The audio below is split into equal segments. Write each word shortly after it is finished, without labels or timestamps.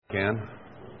Can.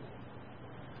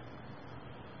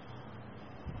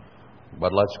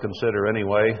 But let's consider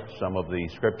anyway some of the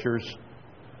scriptures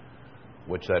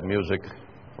from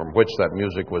which that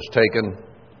music was taken.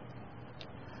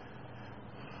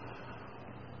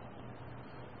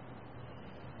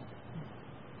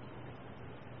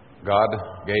 God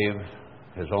gave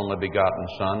His only begotten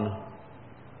Son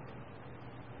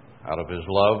out of His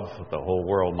love that the whole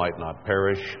world might not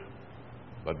perish,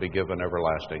 but be given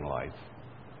everlasting life.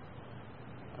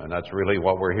 And that's really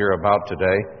what we're here about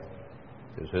today,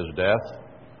 is His death.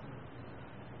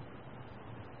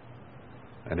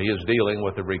 And He is dealing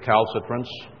with the recalcitrance,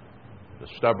 the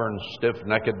stubborn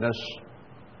stiff-neckedness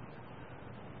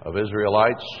of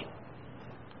Israelites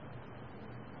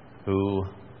who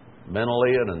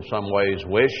mentally and in some ways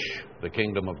wish the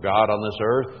kingdom of God on this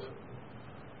earth,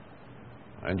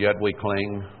 and yet we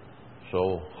cling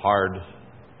so hard,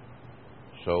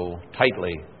 so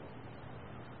tightly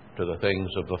to the things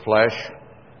of the flesh.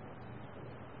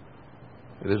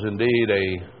 It is indeed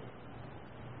a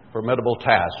formidable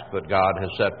task that God has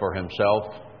set for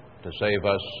Himself to save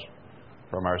us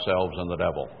from ourselves and the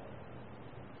devil.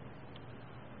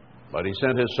 But He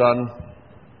sent His Son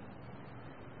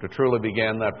to truly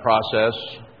begin that process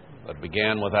that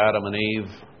began with Adam and Eve,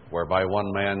 whereby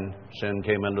one man sin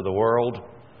came into the world,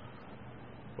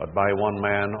 but by one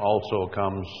man also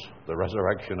comes the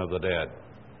resurrection of the dead.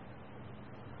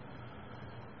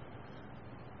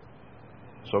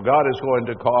 So God is going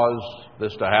to cause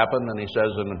this to happen, and He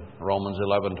says in Romans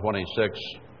 11:26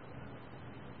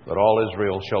 that all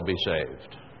Israel shall be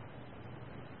saved.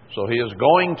 So He is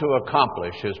going to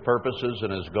accomplish His purposes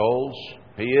and His goals.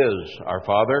 He is our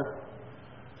Father.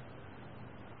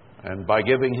 And by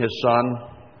giving His Son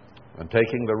and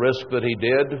taking the risk that He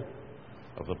did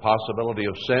of the possibility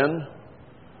of sin,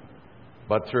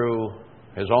 but through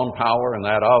His own power and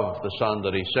that of the Son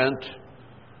that He sent,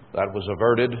 that was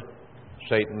averted.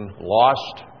 Satan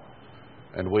lost.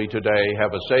 And we today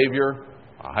have a Savior,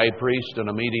 a high priest, and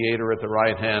a mediator at the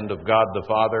right hand of God the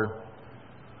Father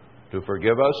to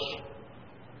forgive us,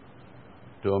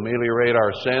 to ameliorate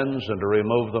our sins, and to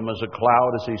remove them as a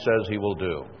cloud, as He says He will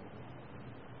do.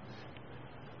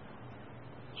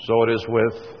 So it is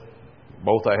with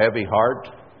both a heavy heart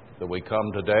that we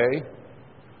come today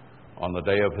on the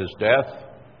day of His death,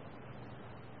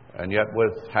 and yet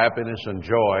with happiness and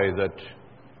joy that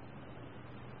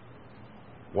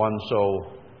one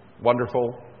so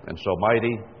wonderful and so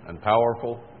mighty and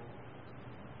powerful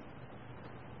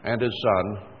and His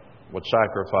Son would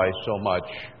sacrifice so much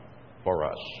for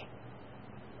us.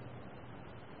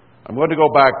 I'm going to go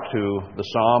back to the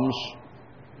Psalms,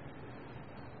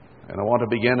 and I want to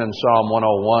begin in Psalm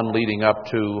 101, leading up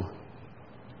to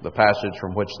the passage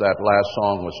from which that last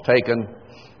song was taken.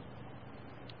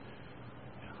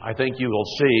 I think you will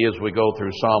see as we go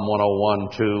through Psalm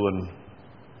 101, 2, and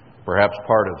perhaps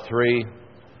part of 3,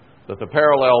 that the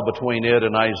parallel between it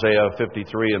and Isaiah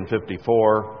 53 and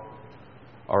 54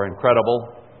 are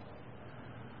incredible.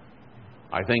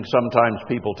 I think sometimes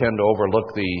people tend to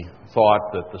overlook the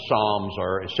thought that the Psalms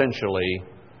are essentially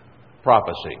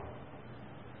prophecy.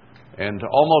 And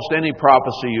almost any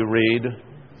prophecy you read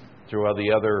through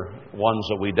the other ones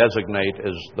that we designate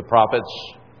as the prophets,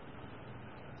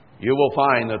 you will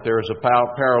find that there is a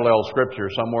parallel scripture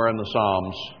somewhere in the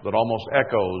Psalms that almost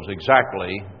echoes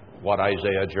exactly what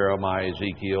Isaiah, Jeremiah,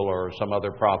 Ezekiel, or some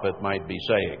other prophet might be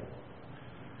saying.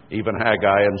 Even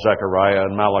Haggai and Zechariah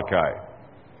and Malachi.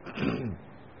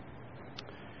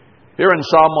 Here in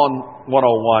Psalm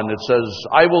 101 it says,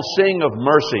 I will sing of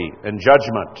mercy and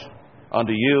judgment.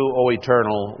 Unto you, O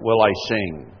Eternal, will I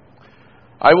sing.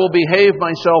 I will behave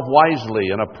myself wisely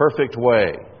in a perfect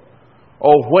way.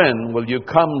 Oh, when will you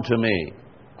come to me?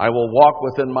 I will walk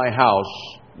within my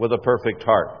house with a perfect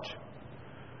heart.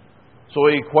 So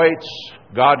he equates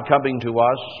God coming to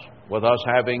us with us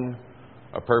having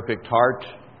a perfect heart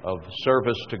of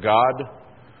service to God.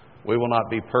 We will not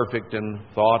be perfect in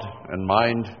thought and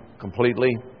mind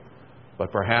completely,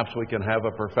 but perhaps we can have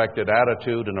a perfected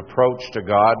attitude and approach to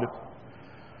God.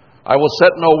 I will set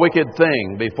no wicked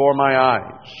thing before my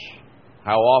eyes.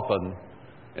 How often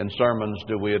in sermons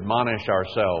do we admonish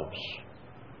ourselves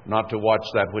not to watch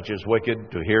that which is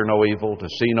wicked, to hear no evil, to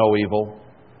see no evil?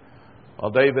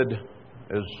 Well, David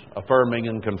is affirming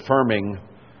and confirming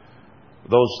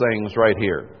those things right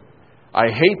here. I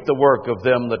hate the work of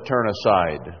them that turn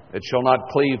aside. It shall not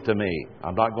cleave to me.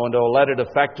 I'm not going to let it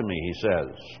affect me, he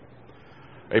says.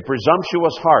 A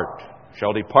presumptuous heart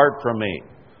shall depart from me.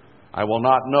 I will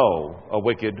not know a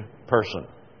wicked person.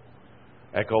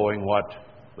 Echoing what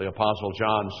the Apostle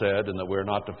John said, and that we're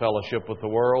not to fellowship with the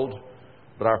world,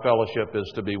 but our fellowship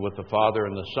is to be with the Father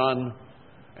and the Son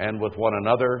and with one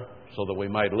another, so that we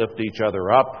might lift each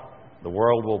other up. The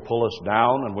world will pull us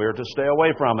down, and we're to stay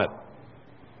away from it.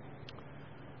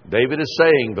 David is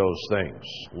saying those things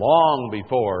long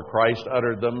before Christ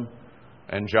uttered them,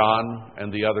 and John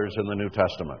and the others in the New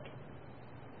Testament.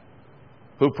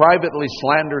 Who privately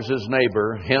slanders his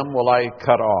neighbor, him will I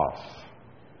cut off.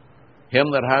 Him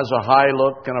that has a high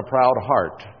look and a proud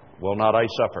heart will not I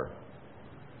suffer.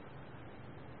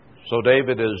 So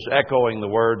David is echoing the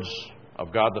words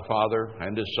of God the Father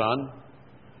and His Son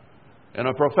in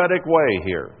a prophetic way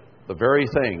here, the very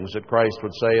things that Christ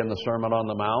would say in the Sermon on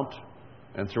the Mount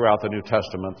and throughout the New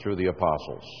Testament through the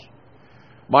apostles.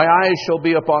 My eyes shall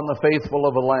be upon the faithful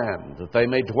of the land, that they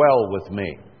may dwell with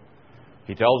me.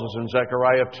 He tells us in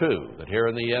Zechariah 2 that here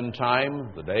in the end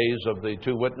time, the days of the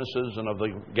two witnesses and of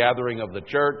the gathering of the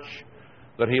church,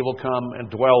 that He will come and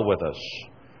dwell with us.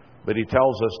 But He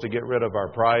tells us to get rid of our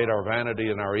pride, our vanity,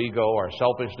 and our ego, our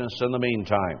selfishness in the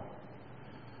meantime.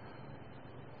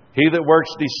 He that works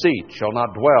deceit shall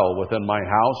not dwell within my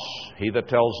house. He that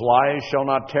tells lies shall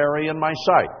not tarry in my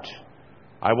sight.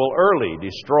 I will early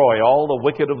destroy all the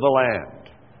wicked of the land,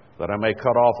 that I may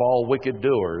cut off all wicked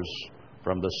doers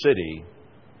from the city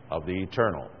of the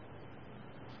eternal.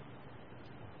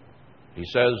 He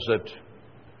says that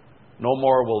no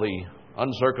more will the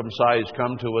uncircumcised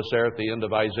come to us there at the end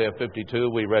of Isaiah 52.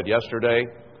 We read yesterday,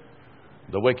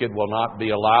 the wicked will not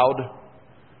be allowed,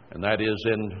 and that is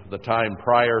in the time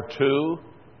prior to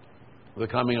the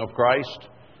coming of Christ.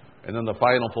 And then the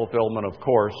final fulfillment, of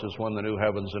course, is when the new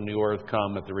heavens and new earth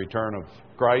come at the return of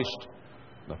Christ.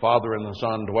 The Father and the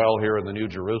Son dwell here in the New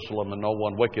Jerusalem, and no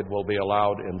one wicked will be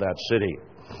allowed in that city.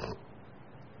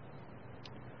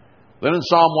 Then in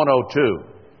Psalm 102,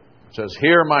 it says,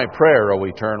 Hear my prayer, O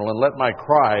Eternal, and let my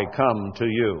cry come to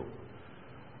you.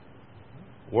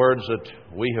 Words that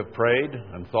we have prayed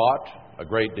and thought a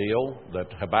great deal,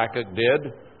 that Habakkuk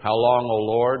did. How long, O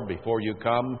Lord, before you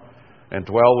come and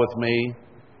dwell with me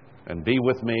and be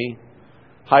with me?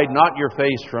 Hide not your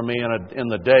face from me in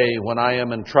the day when I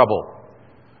am in trouble.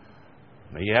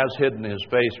 He has hidden His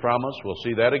face from us. We'll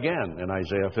see that again in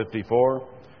Isaiah 54.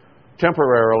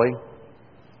 Temporarily.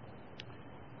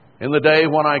 In the day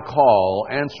when I call,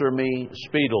 answer me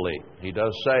speedily. He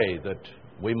does say that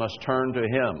we must turn to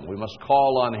Him. We must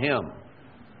call on Him.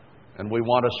 And we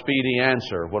want a speedy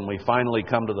answer when we finally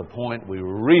come to the point we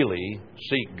really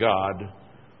seek God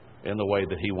in the way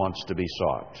that He wants to be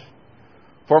sought.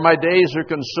 For my days are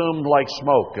consumed like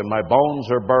smoke, and my bones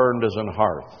are burned as an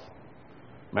hearth.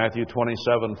 Matthew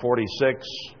 27:46,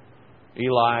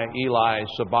 Eli, Eli,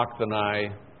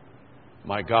 sabachthani,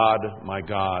 my God,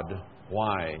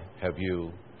 why have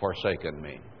you forsaken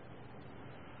me?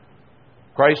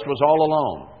 Christ was all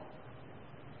alone.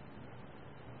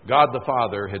 God the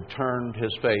Father had turned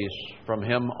His face from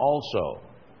Him also,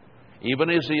 even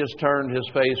as He has turned His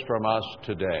face from us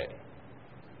today.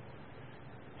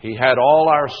 He had all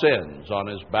our sins on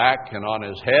His back and on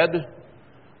His head,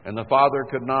 and the Father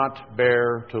could not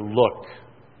bear to look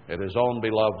at His own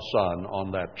beloved Son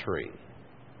on that tree.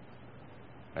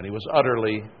 And He was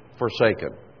utterly forsaken.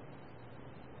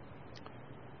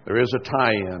 There is a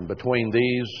tie-in between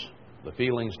these, the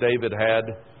feelings David had,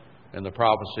 and the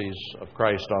prophecies of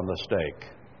Christ on the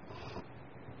stake.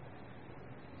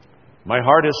 My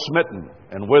heart is smitten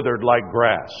and withered like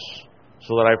grass,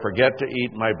 so that I forget to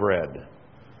eat my bread.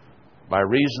 By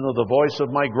reason of the voice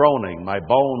of my groaning, my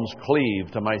bones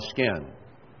cleave to my skin.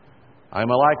 I am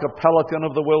like a pelican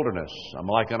of the wilderness. I am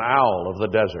like an owl of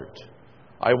the desert.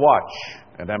 I watch,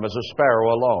 and am as a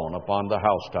sparrow alone upon the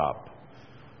housetop.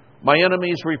 My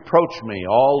enemies reproach me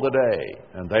all the day,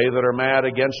 and they that are mad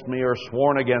against me are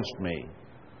sworn against me.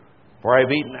 For I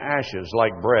have eaten ashes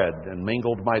like bread, and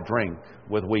mingled my drink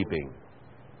with weeping.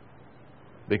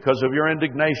 Because of your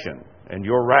indignation and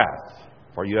your wrath,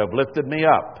 for you have lifted me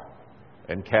up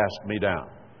and cast me down.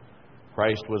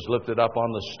 Christ was lifted up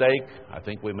on the stake. I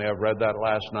think we may have read that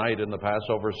last night in the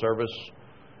Passover service,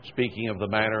 speaking of the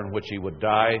manner in which He would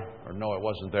die. Or no, it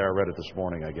wasn't there. I read it this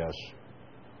morning, I guess.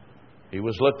 He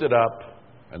was lifted up,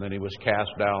 and then He was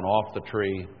cast down off the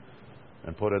tree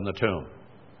and put in the tomb.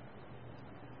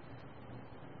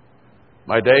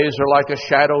 My days are like a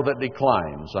shadow that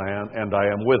declines, and I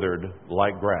am withered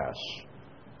like grass.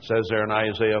 It says there in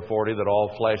Isaiah 40 that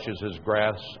all flesh is as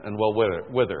grass and will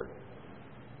wither.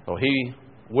 So He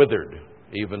withered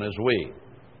even as we,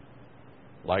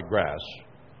 like grass,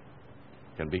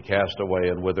 can be cast away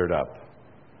and withered up.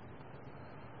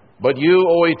 But you,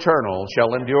 O Eternal,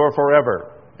 shall endure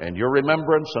forever, and your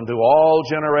remembrance unto all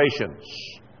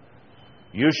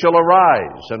 'You shall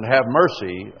arise and have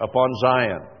mercy upon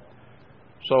Zion,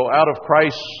 So out of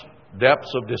Christ's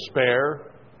depths of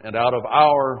despair and out of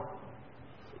our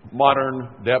modern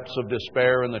depths of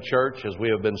despair in the church as we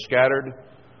have been scattered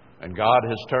and God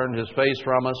has turned His face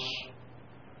from us,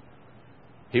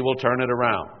 He will turn it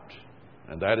around.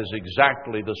 And that is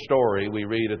exactly the story we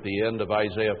read at the end of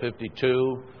Isaiah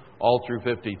 52, all through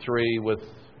 53, with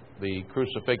the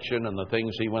crucifixion and the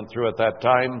things He went through at that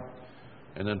time.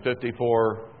 And then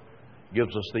 54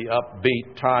 gives us the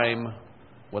upbeat time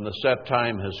when the set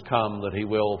time has come that He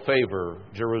will favor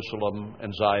Jerusalem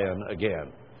and Zion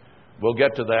again. We'll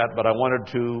get to that, but I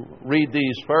wanted to read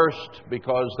these first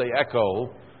because they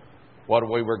echo what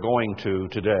we were going to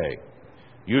today.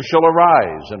 You shall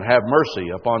arise and have mercy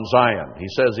upon Zion. He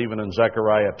says even in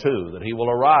Zechariah 2 that He will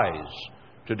arise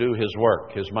to do His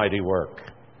work, His mighty work.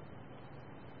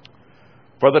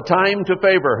 For the time to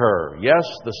favor her, yes,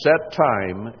 the set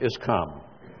time is come.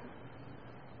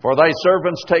 For thy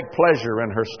servants take pleasure in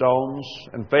her stones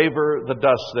and favor the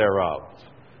dust thereof.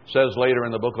 It says later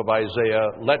in the book of Isaiah,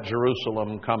 let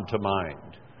Jerusalem come to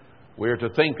mind. We are to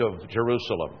think of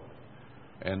Jerusalem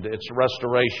and its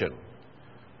restoration.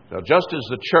 So just as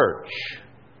the church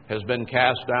has been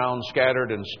cast down,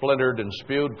 scattered, and splintered and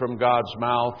spewed from God's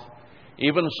mouth,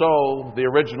 even so the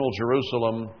original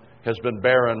Jerusalem has been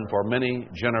barren for many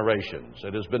generations.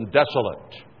 It has been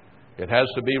desolate. It has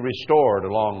to be restored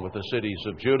along with the cities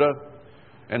of Judah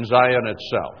and Zion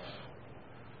itself.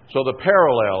 So the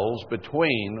parallels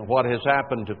between what has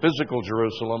happened to physical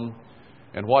Jerusalem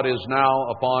and what is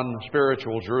now upon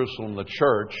spiritual Jerusalem, the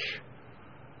church,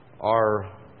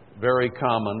 are very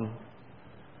common.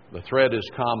 The thread is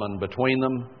common between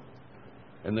them,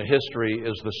 and the history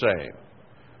is the same.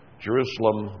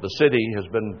 Jerusalem, the city, has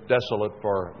been desolate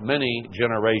for many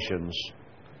generations,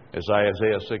 as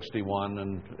Isaiah 61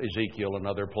 and Ezekiel and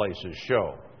other places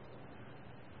show.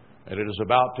 And it is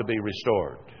about to be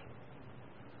restored.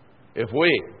 If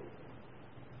we,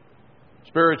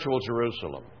 spiritual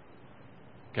Jerusalem,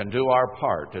 can do our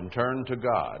part and turn to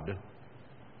God,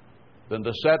 then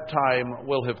the set time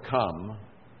will have come,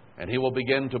 and He will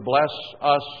begin to bless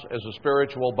us as a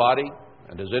spiritual body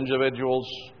and as individuals,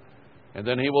 and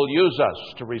then He will use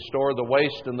us to restore the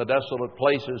waste and the desolate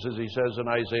places, as He says in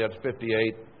Isaiah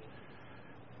 58,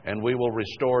 and we will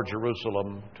restore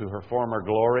Jerusalem to her former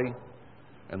glory,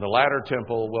 and the latter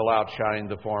temple will outshine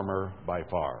the former by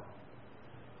far.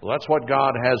 Well, that's what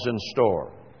God has in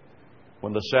store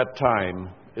when the set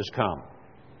time is come.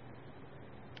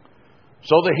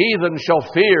 So the heathen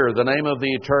shall fear the name of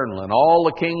the Eternal, and all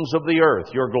the kings of the earth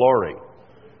your glory.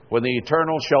 When the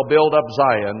Eternal shall build up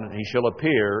Zion, He shall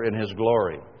appear in His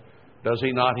glory. Does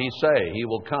He not, He say, He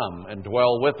will come and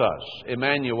dwell with us,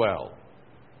 Emmanuel,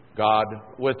 God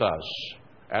with us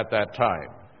at that time?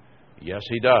 Yes,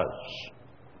 He does.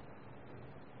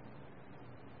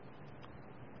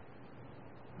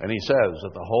 And He says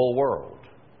that the whole world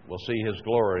will see His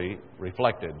glory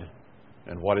reflected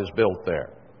in what is built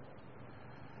there.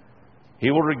 He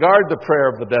will regard the prayer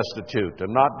of the destitute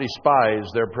and not despise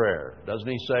their prayer. Doesn't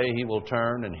He say He will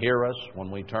turn and hear us when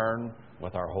we turn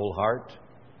with our whole heart?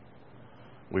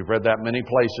 We've read that many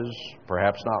places,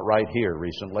 perhaps not right here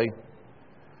recently.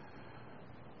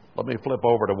 Let me flip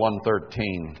over to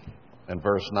 113 and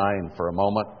verse 9 for a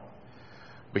moment,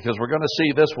 because we're going to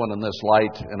see this one in this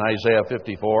light in Isaiah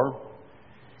 54.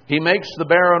 He makes the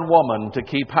barren woman to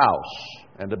keep house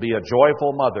and to be a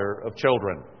joyful mother of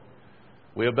children.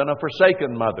 We have been a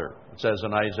forsaken mother, it says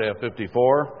in Isaiah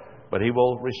 54, but He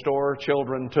will restore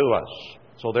children to us.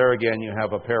 So there again you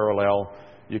have a parallel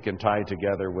you can tie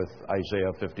together with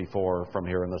Isaiah 54 from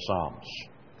here in the Psalms.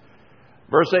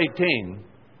 Verse 18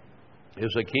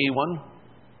 is a key one.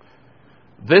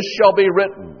 This shall be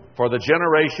written for the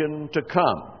generation to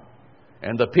come,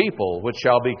 and the people which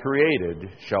shall be created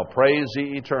shall praise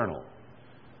the Eternal.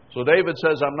 So David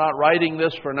says, I'm not writing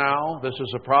this for now. This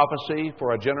is a prophecy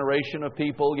for a generation of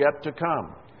people yet to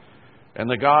come. And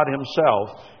the God Himself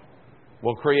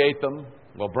will create them,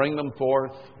 will bring them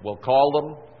forth, will call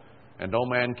them, and no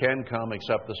man can come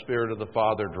except the Spirit of the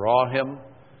Father draw him.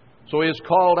 So He has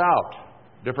called out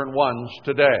different ones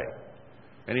today.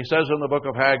 And He says in the book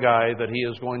of Haggai that He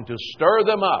is going to stir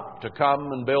them up to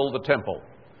come and build the temple.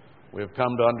 We have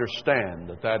come to understand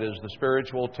that that is the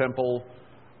spiritual temple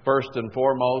first and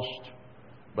foremost,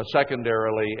 but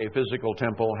secondarily, a physical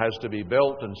temple has to be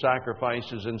built and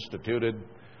sacrifices instituted,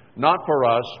 not for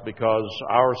us because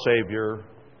our Savior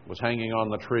was hanging on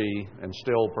the tree and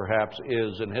still perhaps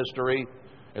is in history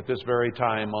at this very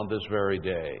time on this very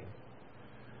day.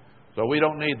 So we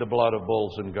don't need the blood of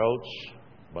bulls and goats,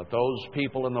 but those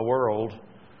people in the world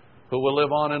who will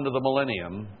live on into the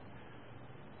millennium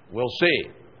will see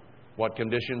what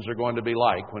conditions are going to be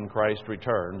like when Christ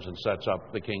returns and sets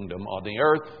up the kingdom on the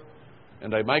earth,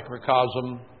 and a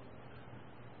microcosm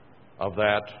of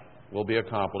that will be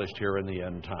accomplished here in the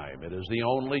end time. It is the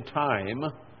only time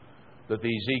that the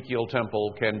Ezekiel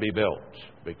temple can be built,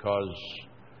 because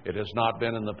it has not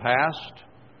been in the past,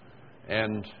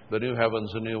 and the new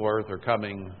heavens and new earth are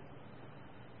coming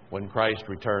when Christ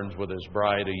returns with His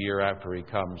bride a year after He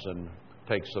comes and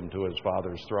takes them to His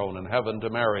Father's throne in heaven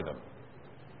to marry them.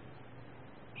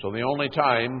 So the only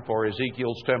time for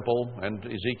Ezekiel's temple and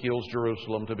Ezekiel's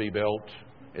Jerusalem to be built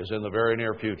is in the very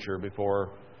near future,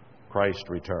 before Christ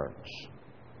returns.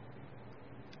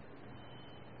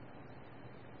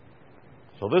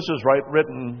 So this is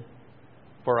written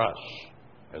for us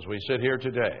as we sit here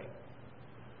today.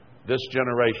 This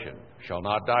generation shall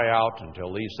not die out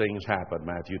until these things happen,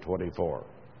 Matthew 24.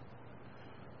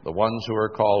 The ones who are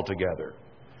called together.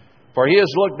 For He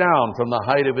has looked down from the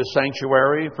height of His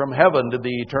sanctuary. From heaven did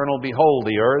the Eternal behold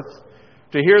the earth,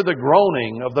 to hear the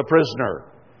groaning of the prisoner,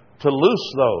 to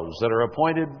loose those that are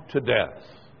appointed to death.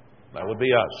 That would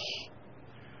be us.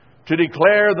 To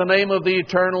declare the name of the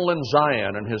Eternal in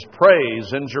Zion, and His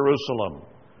praise in Jerusalem,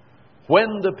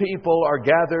 when the people are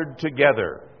gathered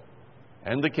together,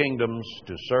 and the kingdoms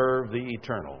to serve the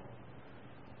Eternal.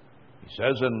 He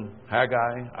says in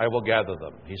Haggai, I will gather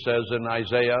them. He says in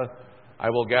Isaiah, I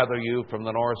will gather you from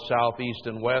the north, south, east,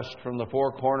 and west, from the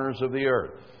four corners of the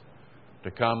earth,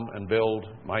 to come and build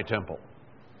my temple.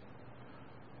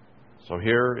 So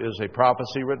here is a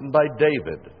prophecy written by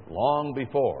David long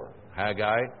before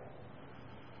Haggai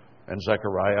and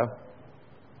Zechariah.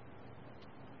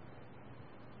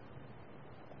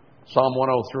 Psalm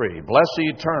 103, Bless the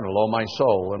Eternal, O my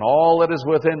soul, and all that is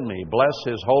within me. Bless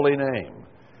His holy name.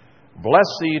 Bless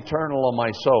the Eternal, O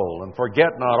my soul, and forget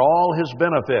not all His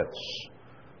benefits,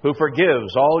 who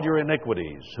forgives all your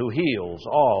iniquities, who heals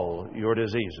all your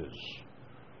diseases.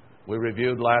 We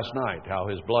reviewed last night how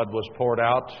His blood was poured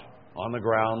out on the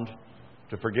ground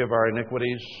to forgive our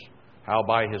iniquities, how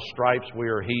by His stripes we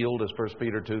are healed, as 1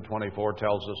 Peter 2:24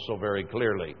 tells us so very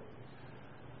clearly.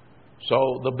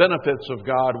 So the benefits of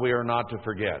God we are not to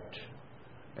forget.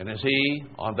 And as He,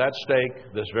 on that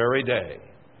stake this very day,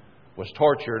 was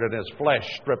tortured and His flesh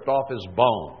stripped off His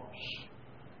bones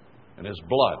and His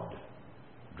blood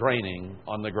draining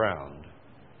on the ground,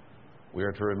 we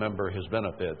are to remember His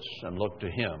benefits and look to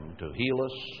Him to heal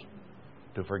us,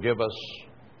 to forgive us,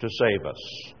 to save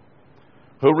us.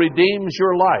 Who redeems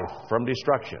your life from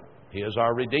destruction. He is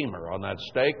our Redeemer on that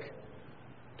stake,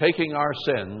 taking our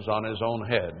sins on His own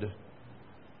head,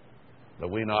 that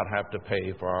we not have to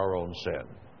pay for our own sin.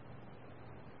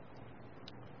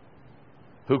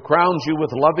 Who crowns you with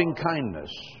loving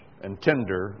kindness and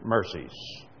tender mercies.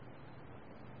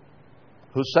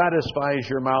 Who satisfies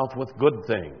your mouth with good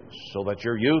things, so that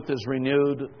your youth is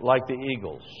renewed like the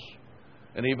eagles.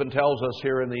 And even tells us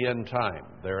here in the end time,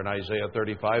 there in Isaiah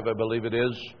 35, I believe it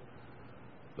is,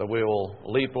 that we will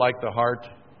leap like the hart,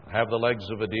 have the legs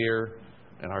of a deer,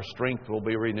 and our strength will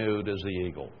be renewed as the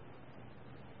eagle.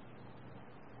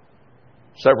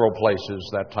 Several places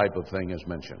that type of thing is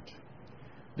mentioned.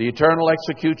 The Eternal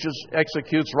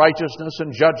executes righteousness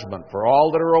and judgment for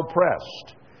all that are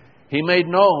oppressed. He made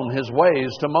known His ways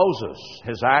to Moses,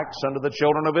 His acts unto the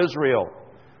children of Israel.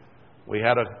 We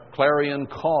had a clarion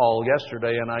call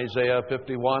yesterday in Isaiah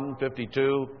 51,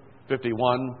 52,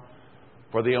 51,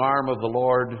 for the arm of the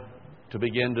Lord to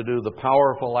begin to do the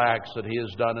powerful acts that He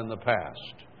has done in the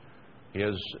past. He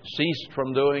has ceased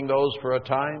from doing those for a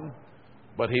time,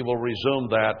 but He will resume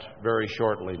that very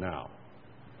shortly now.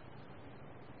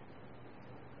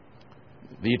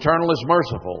 The Eternal is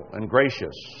merciful and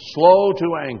gracious, slow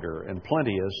to anger and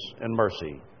plenteous in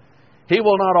mercy. He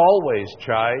will not always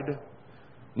chide,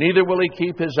 neither will He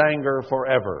keep His anger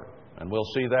forever. And we'll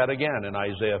see that again in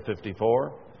Isaiah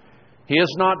 54. He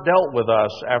has not dealt with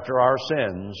us after our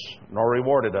sins, nor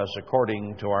rewarded us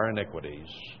according to our iniquities.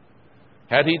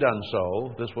 Had He done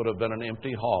so, this would have been an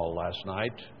empty hall last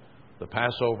night. The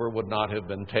Passover would not have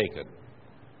been taken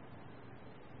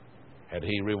had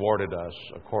He rewarded us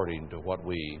according to what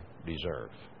we deserve.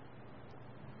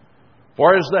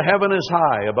 For as the heaven is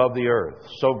high above the earth,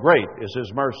 so great is His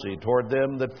mercy toward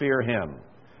them that fear Him.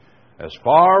 As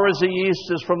far as the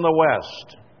east is from the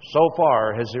west, so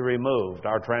far has He removed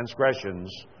our transgressions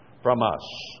from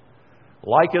us.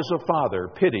 Like as a father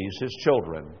pities his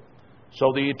children,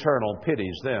 so the Eternal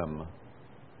pities them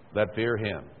that fear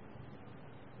Him.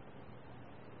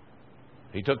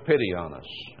 He took pity on us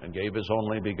and gave His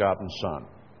only begotten Son.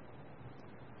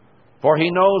 For He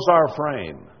knows our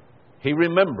frame. He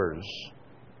remembers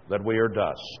that we are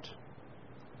dust.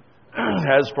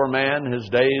 As for man, his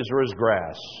days are as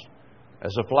grass.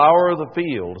 As a flower of the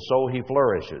field, so he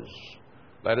flourishes.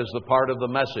 That is the part of the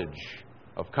message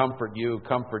of comfort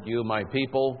you, my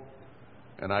people.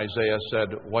 And Isaiah said,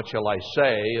 what shall I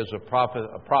say is a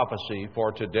prophecy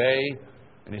for today.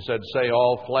 And he said, say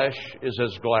all flesh is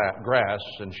as grass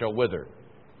and shall wither.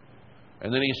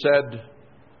 And then he said,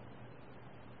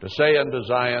 to say unto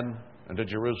Zion and to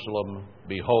Jerusalem,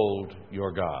 behold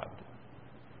your God.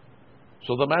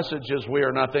 So the message is we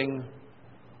are nothing,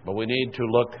 but we need to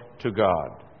look to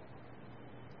God.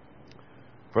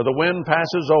 For the wind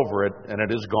passes over it, and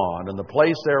it is gone, and the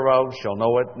place thereof shall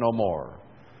know it no more.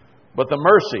 But the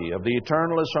mercy of the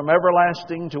Eternal is from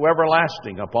everlasting to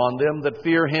everlasting upon them that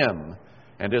fear Him,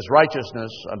 and His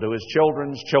righteousness unto His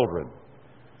children's children,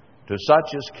 to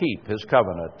such as keep His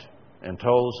covenant, and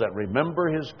those that remember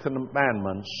His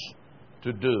commandments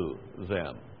to do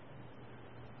them.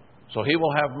 So He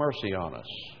will have mercy on us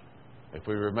if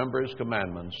we remember His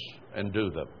commandments and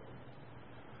do them.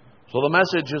 So the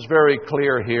message is very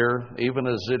clear here, even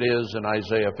as it is in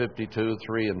Isaiah 52,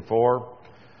 3 and 4.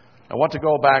 I want to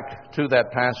go back to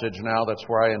that passage now. That's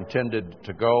where I intended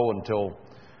to go until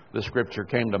this scripture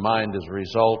came to mind as a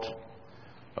result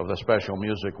of the special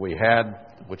music we had,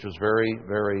 which was very,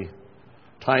 very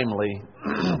timely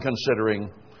considering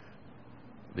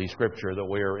the scripture that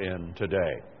we're in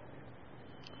today.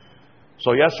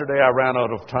 So yesterday I ran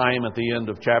out of time at the end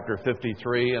of chapter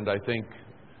 53, and I think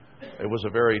it was a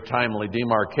very timely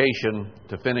demarcation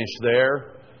to finish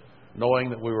there, knowing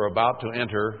that we were about to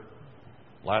enter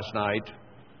last night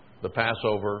the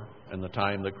Passover and the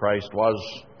time that Christ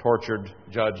was tortured,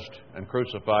 judged, and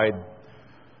crucified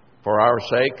for our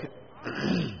sake,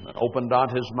 and opened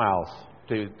not His mouth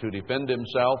to defend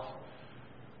Himself.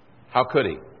 How could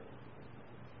He?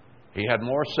 He had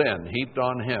more sin heaped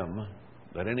on Him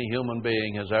than any human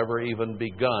being has ever even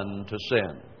begun to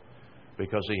sin,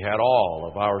 because He had all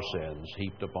of our sins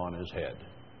heaped upon His head.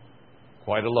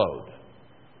 Quite a load.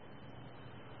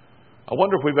 I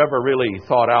wonder if we've ever really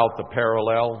thought out the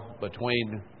parallel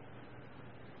between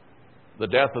the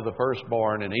death of the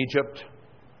firstborn in Egypt.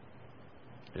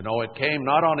 You know, it came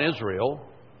not on Israel,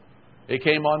 it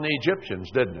came on the Egyptians,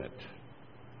 didn't it?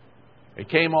 It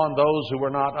came on those who were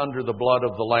not under the blood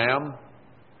of the Lamb.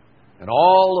 And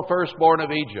all the firstborn of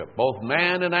Egypt, both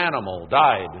man and animal,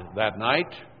 died that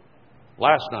night,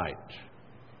 last night.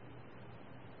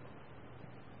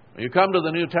 You come to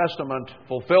the New Testament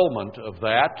fulfillment of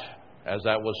that, as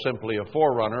that was simply a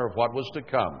forerunner of what was to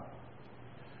come.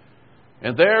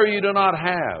 And there you do not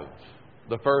have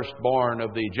the firstborn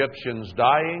of the Egyptians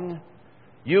dying.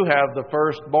 You have the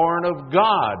firstborn of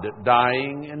God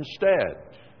dying instead.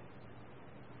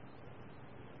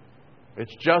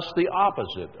 It's just the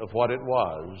opposite of what it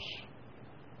was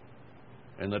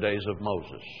in the days of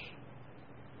Moses.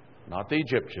 Not the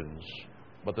Egyptians,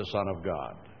 but the Son of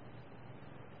God.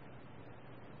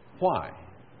 Why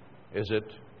is it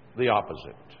the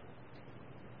opposite?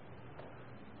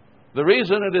 The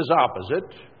reason it is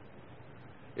opposite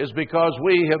is because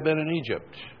we have been in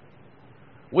Egypt.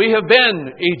 We have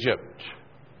been Egypt.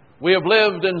 We have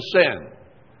lived in sin.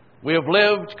 We have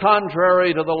lived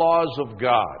contrary to the laws of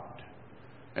God.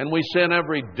 And we sin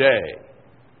every day.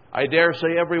 I dare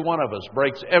say every one of us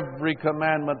breaks every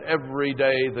commandment every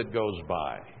day that goes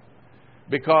by.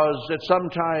 Because at some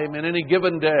time in any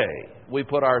given day, we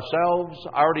put ourselves,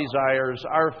 our desires,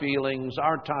 our feelings,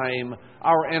 our time,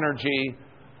 our energy,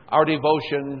 our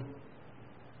devotion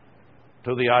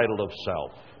to the idol of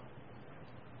self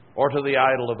or to the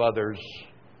idol of others.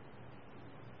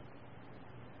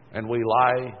 And we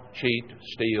lie, cheat,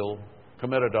 steal,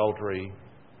 commit adultery,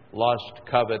 lust,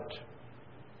 covet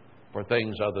for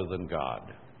things other than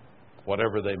God,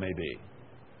 whatever they may be.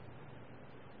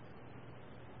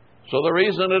 So the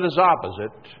reason it is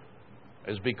opposite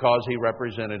is because He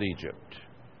represented Egypt.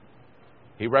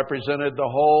 He represented the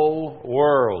whole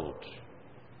world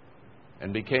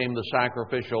and became the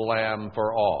sacrificial lamb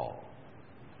for all.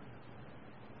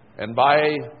 And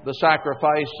by the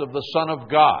sacrifice of the Son of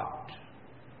God,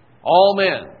 all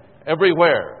men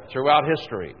everywhere throughout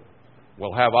history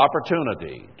will have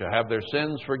opportunity to have their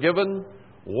sins forgiven,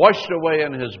 washed away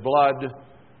in His blood,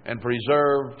 and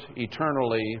preserved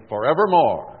eternally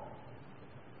forevermore,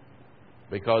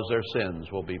 because their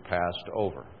sins will be passed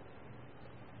over.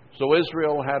 So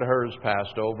Israel had hers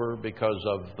passed over because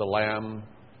of the lamb,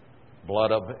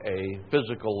 blood of a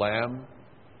physical lamb,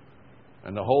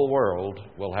 and the whole world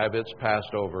will have its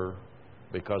passed over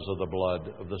because of the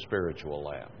blood of the spiritual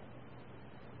lamb.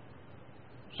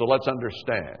 So let's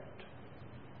understand.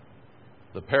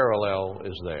 The parallel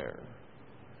is there.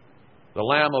 The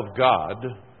Lamb of God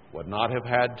would not have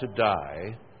had to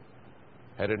die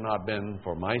had it not been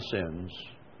for my sins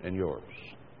and yours.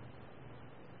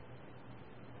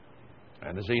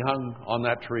 And as he hung on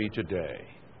that tree today,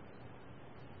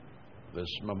 this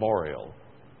memorial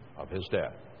of his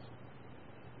death,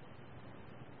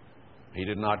 he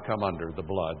did not come under the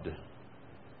blood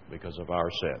because of our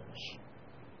sins.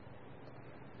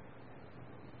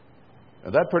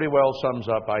 And that pretty well sums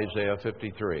up Isaiah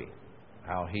 53,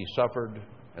 how he suffered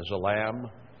as a lamb,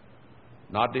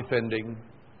 not defending,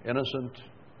 innocent,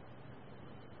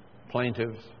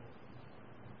 plaintive,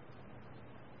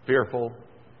 fearful,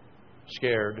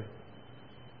 scared,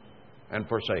 and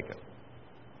forsaken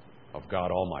of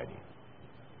God Almighty.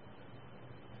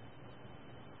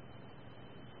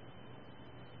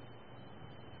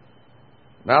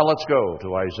 Now let's go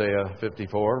to Isaiah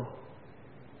 54,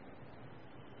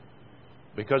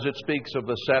 because it speaks of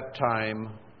the set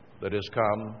time that is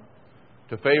come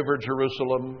to favor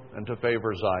Jerusalem and to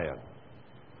favor Zion.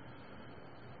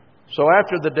 So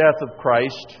after the death of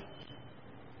Christ,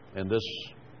 in this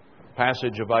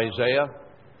passage of Isaiah,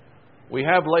 we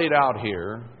have laid out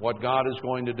here what God is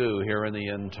going to do here in the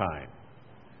end time.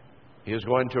 He is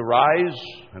going to rise,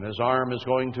 and His arm is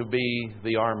going to be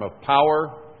the arm of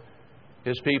power.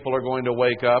 His people are going to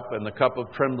wake up, and the cup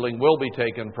of trembling will be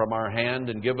taken from our hand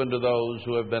and given to those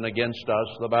who have been against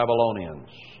us, the Babylonians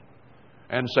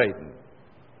and Satan.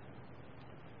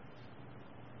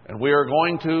 And we are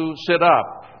going to sit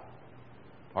up,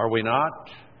 are we not?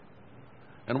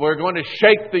 And we're going to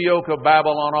shake the yoke of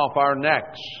Babylon off our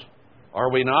necks, are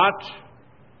we not?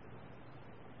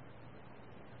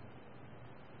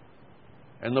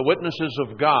 And the witnesses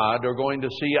of God are going to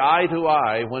see eye to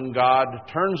eye when God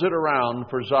turns it around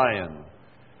for Zion.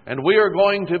 And we are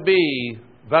going to be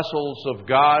vessels of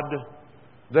God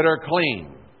that are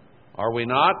clean, are we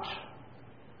not?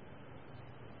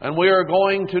 And we are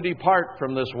going to depart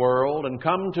from this world and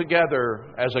come together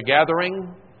as a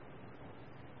gathering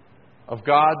of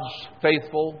God's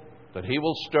faithful that He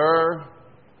will stir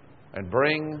and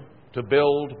bring to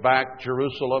build back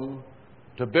Jerusalem,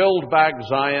 to build back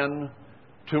Zion,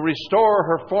 to restore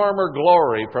her former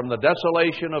glory from the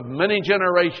desolation of many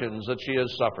generations that she has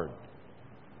suffered.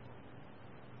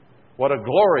 What a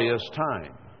glorious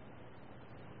time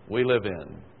we live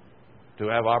in to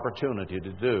have opportunity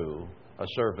to do a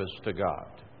service to God.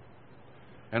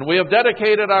 And we have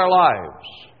dedicated our lives,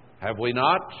 have we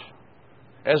not,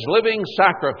 as living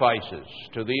sacrifices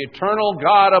to the eternal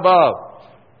God above,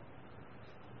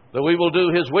 that we will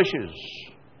do His wishes.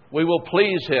 We will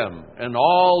please Him in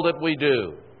all that we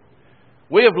do.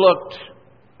 We have looked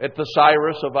at the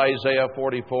Cyrus of Isaiah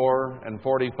 44 and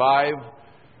 45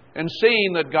 and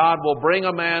seen that God will bring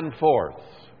a man forth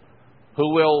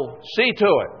who will see to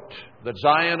it that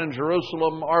Zion and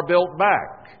Jerusalem are built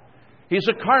back. He's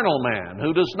a carnal man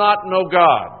who does not know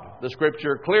God. The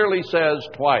Scripture clearly says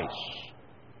twice.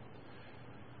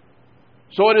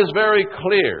 So it is very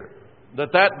clear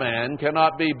that that man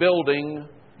cannot be building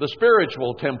the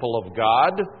spiritual temple of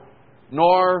God,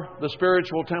 nor the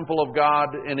spiritual temple of God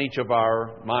in each of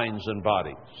our minds and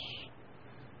bodies.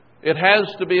 It has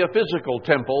to be a physical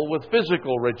temple with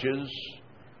physical riches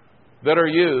that are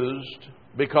used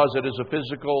because it is a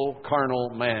physical, carnal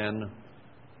man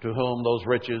to whom those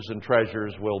riches and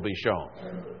treasures will be shown.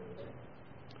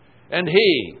 And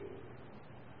he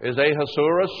is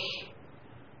Ahasuerus.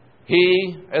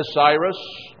 He, as Cyrus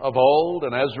of old,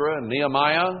 and Ezra and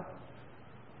Nehemiah,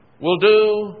 will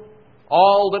do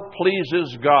all that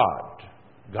pleases God.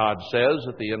 God says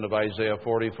at the end of Isaiah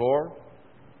 44,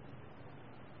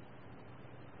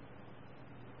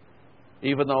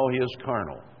 even though he is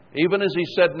carnal. Even as he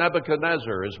said,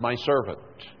 Nebuchadnezzar is my servant,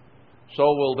 so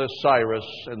will this Cyrus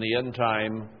in the end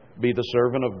time be the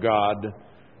servant of God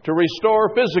to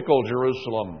restore physical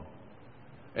Jerusalem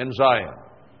and Zion.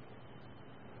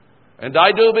 And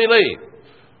I do believe,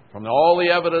 from all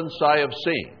the evidence I have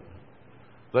seen,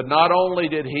 that not only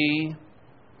did he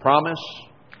promise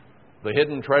the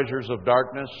hidden treasures of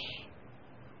darkness,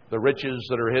 the riches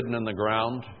that are hidden in the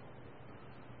ground,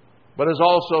 but has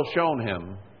also shown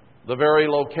him the very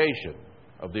location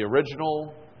of the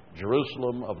original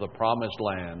Jerusalem of the Promised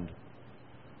Land,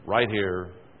 right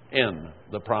here in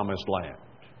the Promised Land.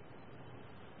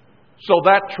 So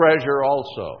that treasure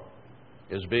also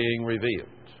is being revealed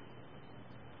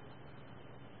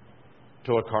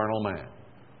to a carnal man.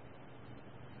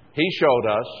 He showed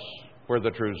us where the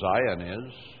true Zion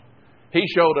is. He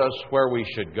showed us where we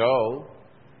should go.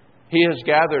 He has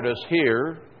gathered us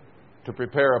here to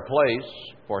prepare a place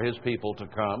for His people to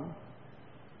come.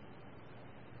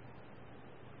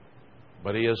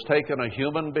 But He has taken a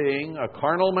human being, a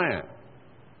carnal man,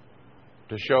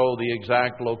 to show the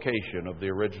exact location of the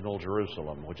original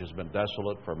Jerusalem, which has been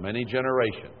desolate for many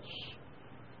generations,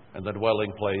 and the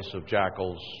dwelling place of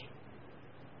jackals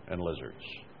and lizards.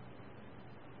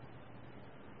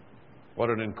 What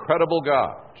an incredible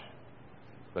God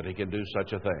that He can do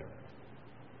such a thing.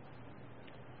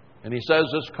 And He says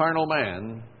this carnal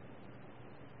man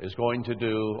is going to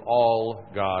do all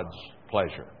God's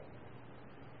pleasure.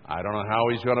 I don't know how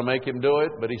He's going to make him do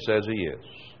it, but He says He is.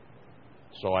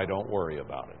 So I don't worry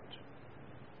about it.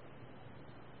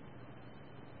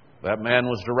 That man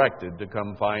was directed to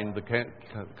come find the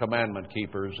commandment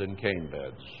keepers in cane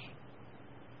beds.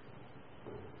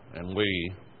 And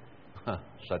we,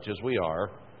 such as we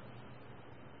are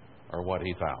what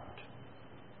He found.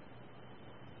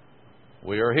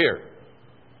 We are here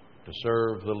to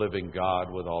serve the living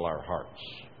God with all our hearts,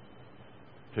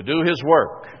 to do His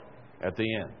work at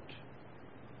the end.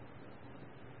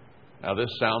 Now, this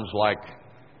sounds like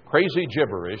crazy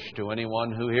gibberish to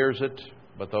anyone who hears it,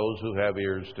 but those who have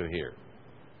ears to hear.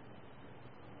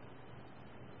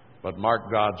 But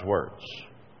mark God's words.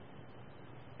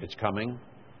 It's coming,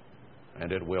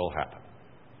 and it will happen.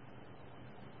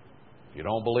 If you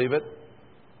don't believe it,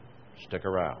 stick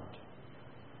around.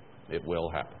 It will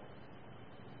happen.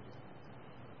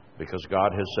 Because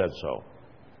God has said so.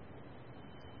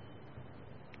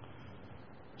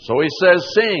 So He says,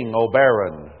 "Sing, O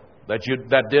barren,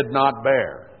 that did not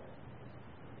bear.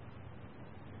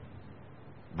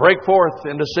 Break forth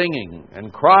into singing,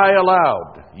 and cry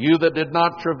aloud, you that did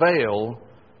not travail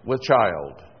with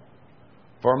child.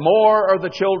 For more are the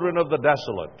children of the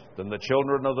desolate than the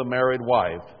children of the married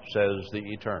wife, says the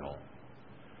Eternal."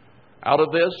 Out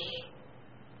of this,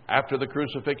 after the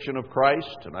crucifixion of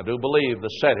Christ, and I do believe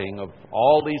the setting of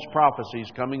all these prophecies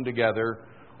coming together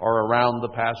are around the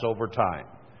Passover time,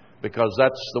 because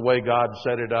that's the way God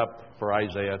set it up for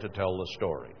Isaiah to tell the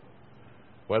story.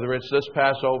 Whether it's this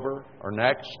Passover or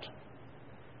next,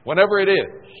 whenever it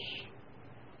is,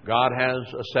 God has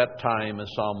a set time, as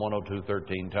Psalm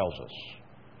 102:13 tells us,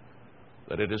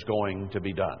 that it is going to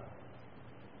be done.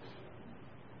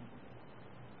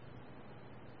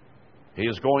 He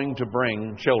is going to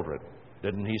bring children.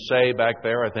 Didn't He say back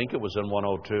there, I think it was in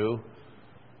 102,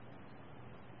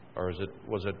 or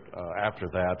was it after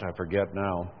that? I forget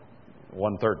now.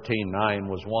 113:9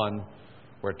 was one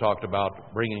where it talked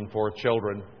about bringing forth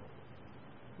children,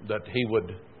 that He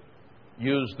would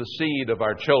use the seed of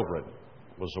our children,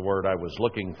 was the word I was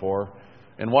looking for.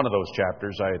 In one of those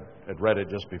chapters, I had read it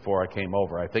just before I came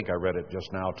over. I think I read it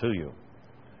just now to you.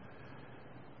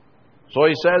 So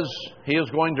He says He is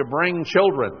going to bring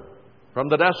children from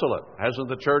the desolate. Hasn't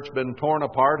the church been torn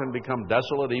apart and become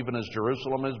desolate even as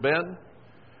Jerusalem has been?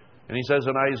 And He says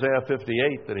in Isaiah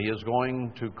 58 that He is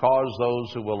going to cause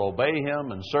those who will obey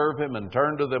Him and serve Him and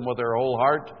turn to them with their whole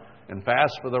heart and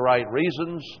fast for the right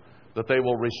reasons, that they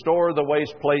will restore the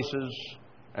waste places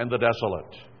and the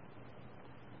desolate.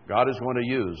 God is going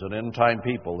to use an end-time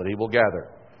people that He will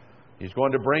gather. He's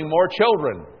going to bring more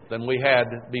children than we had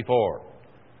before.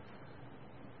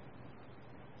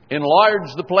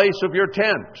 Enlarge the place of your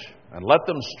tent, and let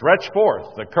them stretch forth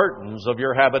the curtains of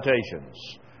your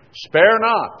habitations. Spare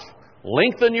not.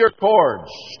 Lengthen your cords.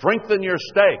 Strengthen your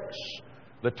stakes.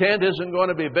 The tent isn't going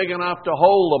to be big enough to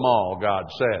hold them all, God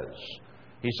says.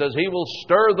 He says He will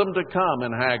stir them to come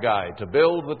in Haggai to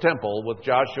build the temple with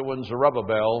Joshua and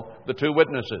Zerubbabel, the two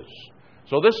witnesses.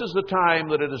 So this is the time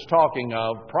that it is talking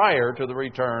of prior to the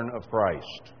return of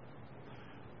Christ.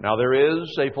 Now there is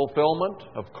a fulfillment,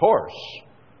 of course,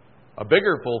 a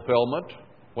bigger fulfillment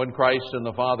when Christ and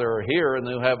the Father are here in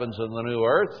the new heavens and the new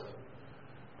earth,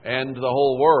 and the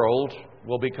whole world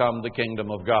will become the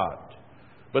kingdom of God.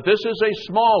 But this is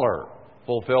a smaller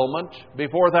fulfillment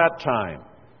before that time.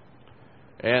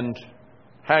 And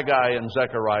Haggai and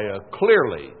Zechariah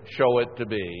clearly show it to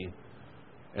be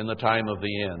in the time of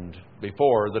the end,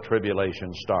 before the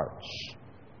tribulation starts.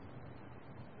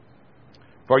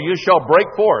 For you shall break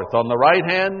forth on the right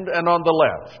hand and on the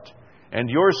left, and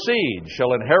your seed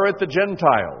shall inherit the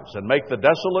Gentiles and make the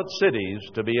desolate cities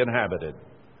to be inhabited.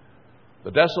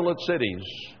 The desolate cities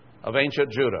of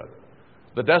ancient Judah,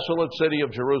 the desolate city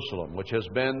of Jerusalem, which has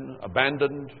been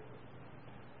abandoned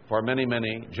for many,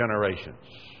 many generations.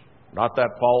 Not that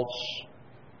false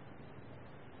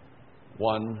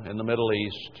one in the Middle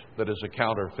East that is a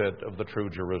counterfeit of the true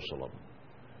Jerusalem.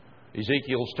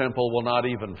 Ezekiel's temple will not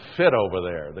even fit over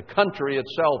there. The country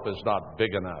itself is not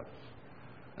big enough,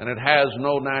 and it has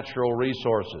no natural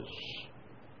resources.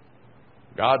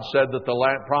 God said that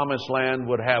the promised land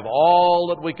would have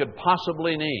all that we could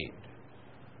possibly need,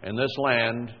 and this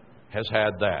land has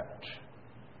had that.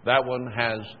 That one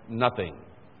has nothing.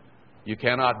 You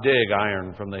cannot dig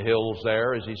iron from the hills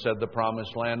there, as he said the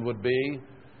promised land would be.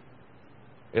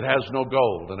 It has no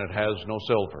gold and it has no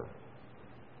silver.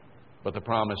 But the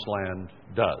promised land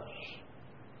does.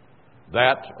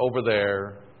 That over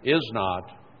there is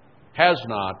not, has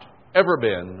not ever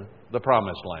been the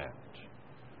promised land.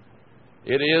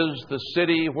 It is the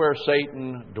city where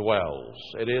Satan dwells.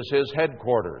 It is his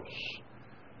headquarters.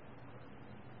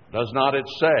 Does not it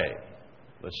say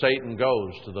that Satan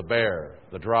goes to the bare,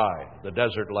 the dry, the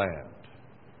desert land?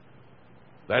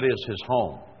 That is his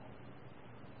home.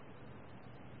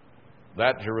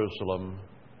 That Jerusalem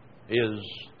is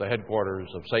the headquarters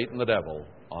of Satan the devil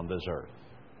on this earth,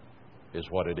 is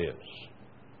what it is.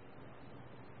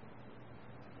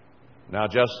 Now,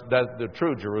 just that the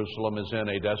true Jerusalem is in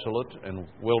a desolate and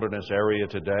wilderness area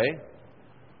today,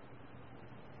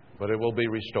 but it will be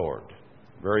restored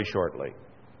very shortly.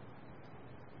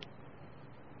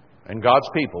 And God's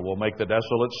people will make the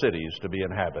desolate cities to be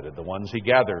inhabited, the ones He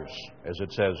gathers, as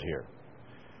it says here.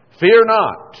 Fear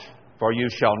not, for you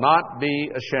shall not be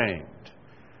ashamed.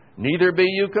 Neither be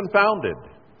you confounded,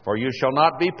 for you shall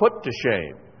not be put to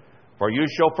shame. For you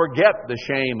shall forget the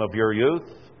shame of your youth,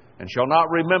 and shall not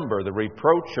remember the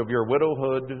reproach of your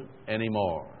widowhood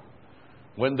anymore.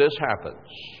 When this happens,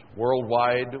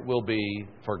 worldwide will be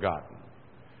forgotten.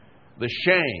 The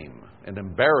shame and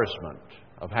embarrassment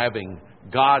of having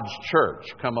God's church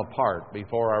come apart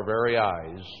before our very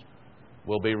eyes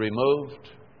will be removed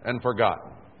and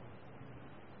forgotten.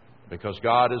 Because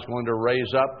God is going to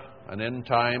raise up an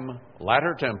end-time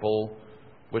latter temple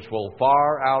which will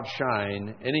far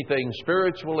outshine anything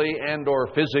spiritually and or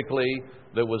physically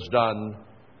that was done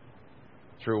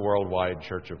through Worldwide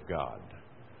Church of God.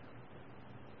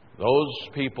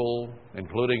 Those people,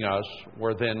 including us,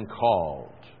 were then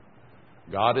called.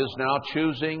 God is now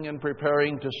choosing and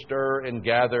preparing to stir and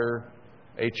gather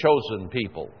a chosen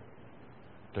people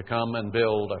to come and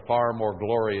build a far more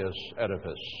glorious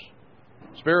edifice,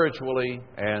 spiritually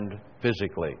and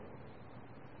physically.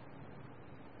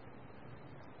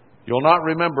 You'll not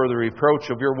remember the reproach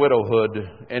of your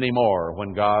widowhood anymore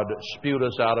when God spewed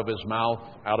us out of His mouth,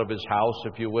 out of His house,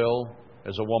 if you will,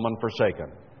 as a woman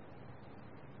forsaken.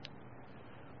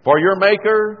 For your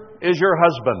Maker is your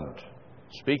husband.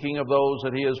 Speaking of those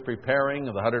that He is preparing,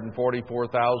 the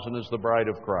 144,000 is the bride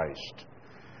of Christ.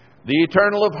 The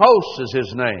Eternal of hosts is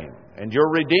His name, and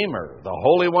your Redeemer, the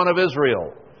Holy One of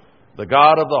Israel. The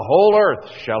God of the whole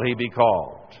earth shall He be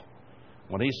called.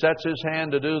 When He sets His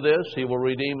hand to do this, He will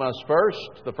redeem us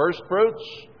first, the first fruits,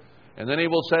 and then He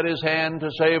will set His hand to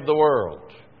save the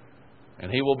world.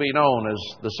 And He will be known as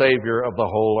the Savior of the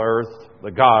whole earth,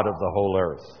 the God of the whole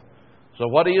earth. So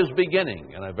what He is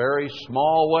beginning in a very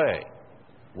small way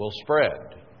will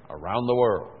spread around the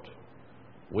world.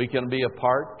 We can be a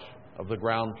part of the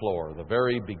ground floor, the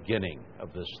very beginning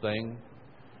of this thing,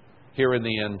 here in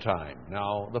the end time.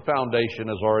 Now, the foundation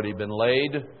has already been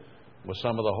laid with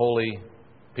some of the holy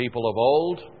people of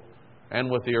old and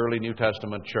with the early New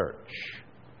Testament church.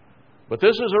 But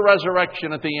this is a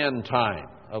resurrection at the end time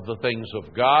of the things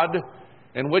of God,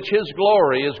 in which His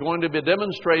glory is going to be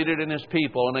demonstrated in His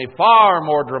people in a far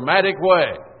more dramatic way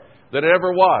than it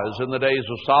ever was in the days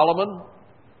of Solomon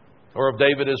or of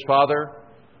David his father,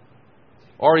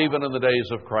 or even in the days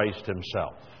of Christ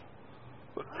Himself.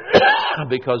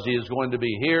 Because He is going to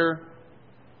be here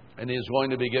and He is going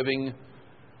to be giving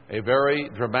a very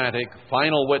dramatic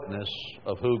final witness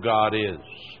of who God is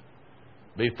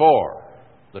before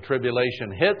the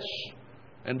tribulation hits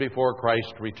and before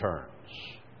Christ returns.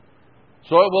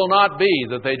 So it will not be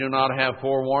that they do not have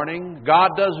forewarning.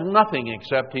 God does nothing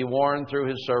except He warned through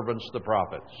His servants, the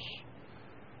prophets.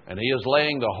 And He is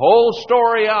laying the whole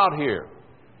story out here.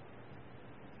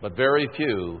 But very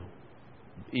few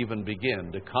even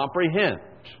begin to comprehend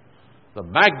the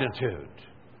magnitude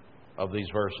of these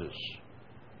verses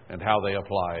and how they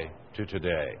apply to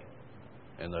today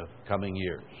and the coming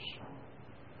years.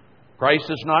 Christ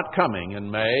is not coming in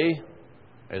May,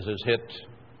 as has hit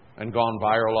and gone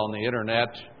viral on the internet,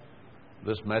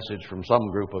 this message from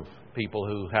some group of people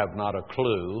who have not a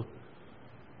clue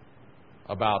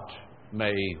about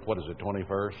May,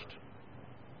 21st?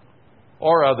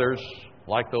 Or others,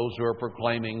 like those who are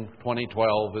proclaiming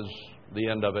 2012 is the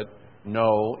end of it.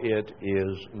 No, it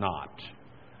is not.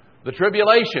 The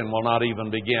tribulation will not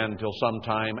even begin till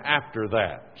sometime after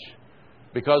that,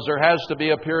 because there has to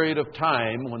be a period of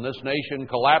time when this nation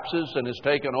collapses and is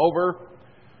taken over,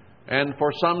 and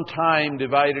for some time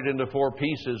divided into four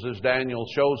pieces, as Daniel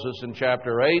shows us in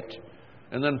chapter 8.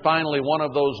 And then finally one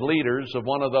of those leaders of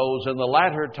one of those in the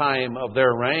latter time of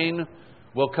their reign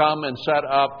will come and set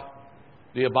up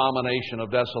the abomination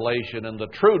of desolation and the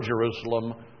true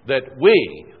Jerusalem that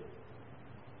we,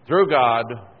 through God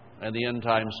and the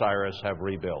end-time Cyrus, have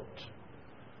rebuilt.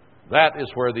 That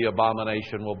is where the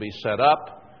abomination will be set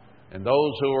up, and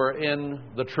those who are in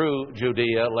the true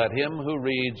Judea, let him who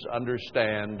reads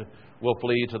understand, will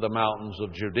flee to the mountains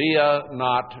of Judea,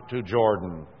 not to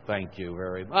Jordan. Thank you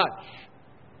very much.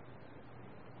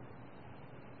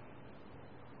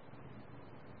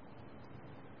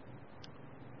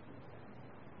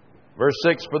 Verse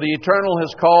 6, for the Eternal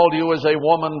has called you as a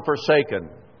woman forsaken,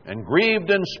 and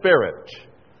grieved in spirit,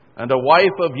 and a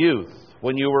wife of youth,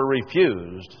 when you were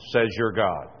refused, says your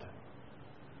God.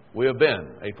 We have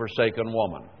been a forsaken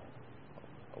woman.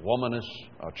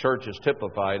 A church is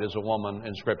typified as a woman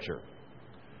in Scripture.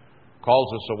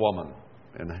 Calls us a woman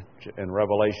in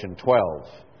Revelation 12,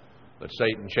 that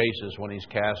Satan chases when he's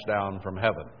cast down from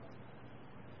heaven.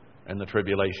 And the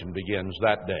tribulation begins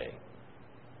that day.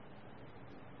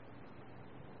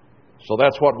 So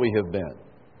that's what we have been.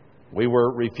 We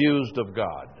were refused of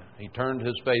God. He turned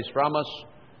His face from us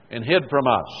and hid from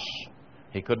us.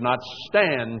 He could not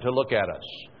stand to look at us.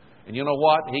 And you know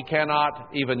what? He cannot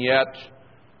even yet,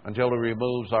 until He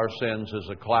removes our sins as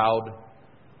a cloud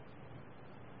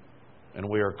and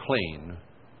we are clean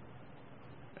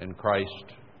in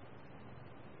Christ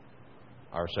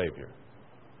our Savior.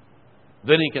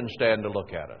 Then He can stand to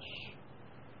look at us.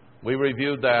 We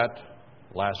reviewed that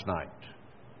last night.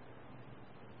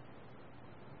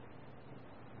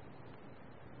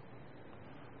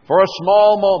 For a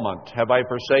small moment have I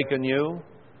forsaken you,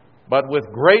 but with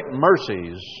great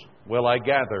mercies will I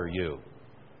gather you.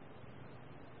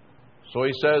 So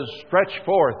He says, stretch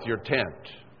forth your tent,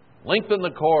 lengthen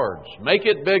the cords, make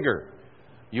it bigger.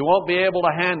 You won't be able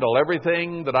to handle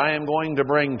everything that I am going to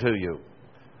bring to you.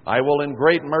 I will in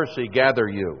great mercy gather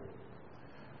you.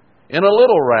 In a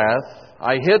little wrath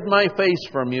I hid my face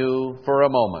from you for a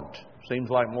moment. Seems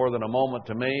like more than a moment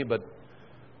to me, but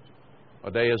a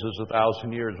day is as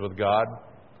 1,000 years with God.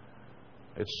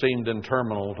 It seemed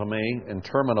interminable to me,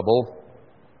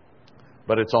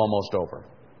 but it's almost over.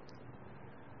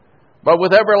 But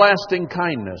with everlasting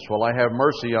kindness will I have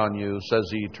mercy on you, says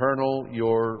the Eternal,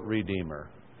 your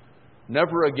Redeemer.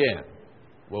 Never again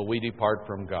will we depart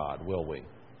from God, will we?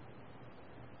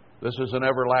 This is an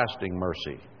everlasting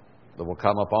mercy that will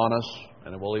come upon us,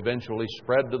 and it will eventually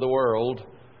spread to the world.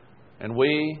 And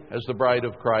we, as the bride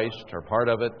of Christ, are part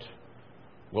of it,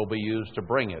 will be used to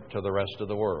bring it to the rest of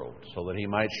the world, so that He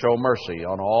might show mercy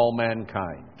on all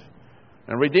mankind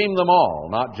and redeem them all,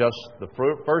 not just the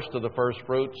first of the first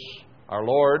fruits, our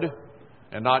Lord,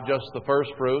 and not just the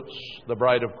first fruits, the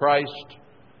bride of Christ,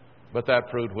 but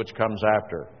that fruit which comes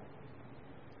after.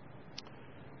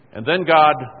 And then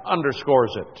God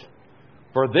underscores it.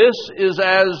 For this is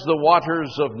as the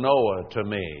waters of Noah to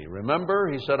me.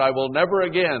 Remember, He said, I will never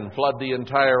again flood the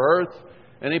entire earth.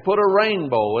 And He put a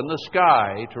rainbow in the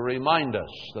sky to remind us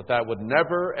that that would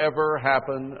never, ever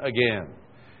happen again.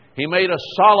 He made a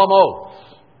solemn oath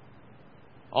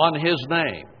on His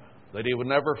name that He would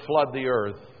never flood the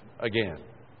earth again.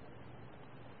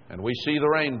 And we see the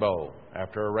rainbow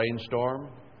after a rainstorm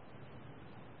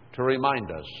to remind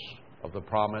us of the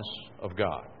promise of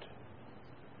God.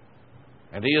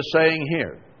 And He is saying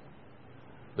here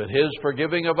that His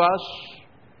forgiving of us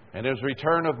and His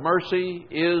return of mercy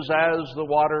is as the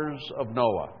waters of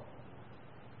Noah.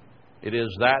 It is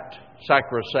that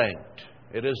sacrosanct.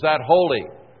 It is that holy.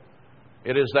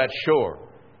 It is that sure,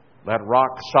 that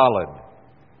rock solid.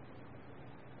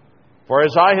 For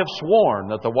as I have sworn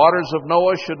that the waters of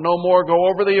Noah should no more go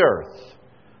over the earth,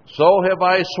 so have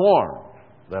I sworn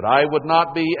that I would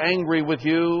not be angry with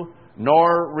you,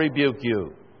 nor rebuke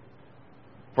you.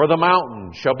 For the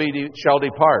mountains shall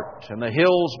depart, and the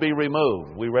hills be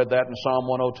removed. We read that in Psalm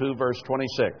 102, verse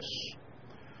 26.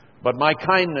 But my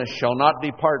kindness shall not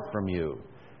depart from you,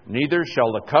 neither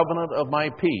shall the covenant of my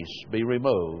peace be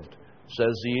removed,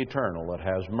 says the Eternal that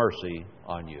has mercy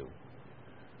on you.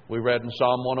 We read in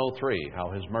Psalm 103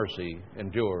 how His mercy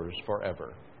endures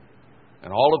forever.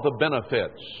 And all of the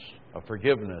benefits of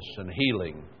forgiveness and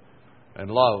healing and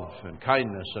love and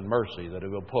kindness and mercy that He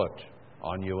will put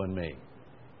on you and me.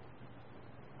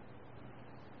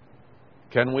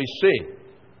 Can we see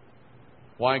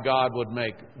why God would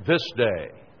make this day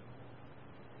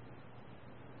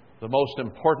the most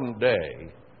important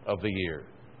day of the year?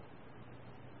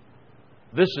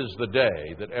 This is the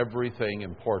day that everything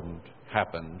important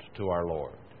happened to our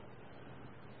Lord.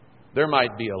 There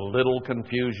might be a little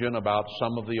confusion about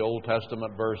some of the Old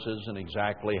Testament verses and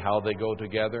exactly how they go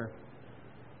together.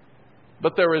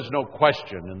 But there is no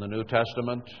question in the New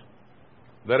Testament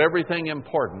that everything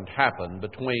important happened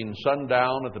between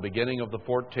sundown at the beginning of the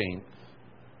 14th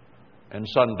and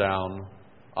sundown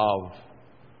of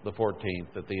the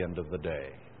 14th at the end of the day.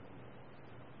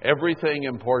 Everything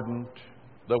important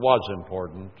that was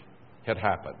important had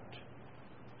happened.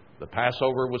 The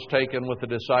Passover was taken with the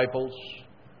disciples.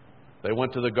 They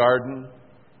went to the garden.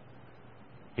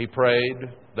 He prayed.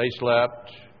 They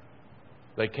slept.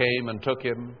 They came and took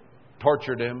him,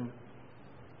 tortured him,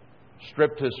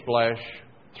 stripped his flesh,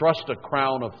 thrust a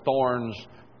crown of thorns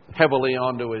heavily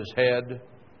onto his head,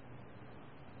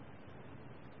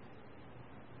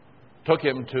 took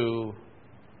him to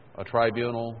a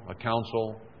tribunal, a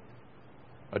council,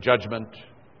 a judgment,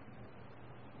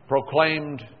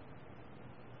 proclaimed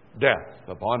death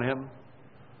upon him,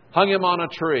 hung him on a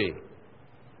tree,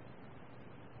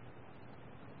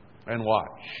 and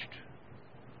watched,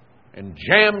 and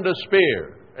jammed a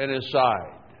spear in his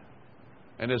side,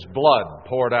 and his blood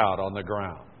poured out on the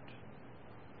ground.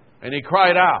 And he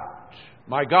cried out,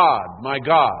 my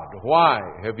God, why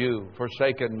have you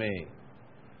forsaken me?"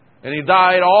 And he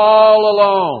died all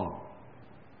alone,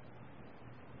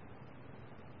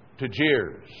 to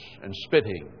jeers and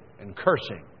spitting and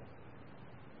cursing,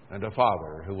 and a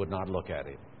father who would not look at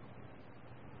him.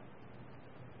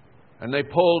 And they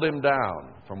pulled him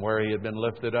down from where he had been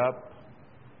lifted up,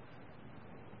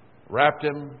 wrapped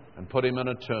him, and put him in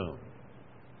a tomb.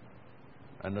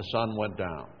 And the sun went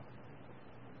down.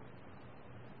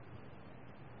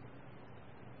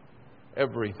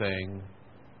 Everything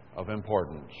of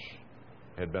importance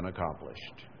had been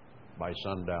accomplished by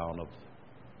sundown of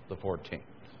the 14th.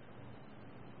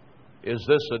 Is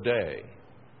this a day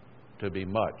to be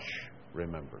much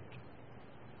remembered?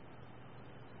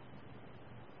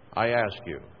 I ask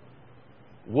you,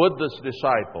 would the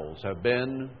disciples have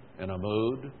been in a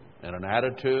mood and an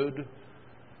attitude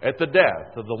at the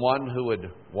death of the one who had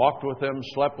walked with them,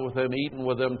 slept with them, eaten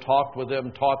with them, talked with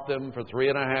them, taught them for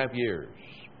 3.5 years,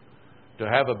 to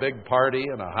have a big party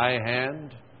and a high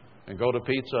hand and go to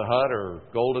Pizza Hut or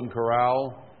Golden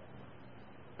Corral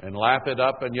and lap it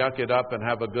up and yuck it up and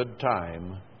have a good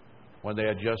time when they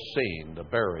had just seen the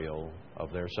burial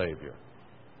of their Savior?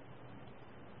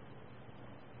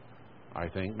 I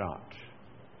think not.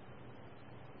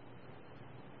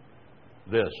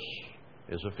 This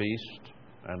is a feast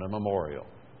and a memorial.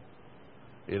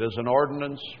 It is an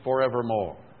ordinance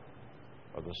forevermore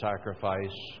of the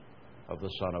sacrifice of the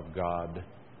Son of God,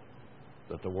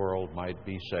 that the world might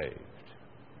be saved.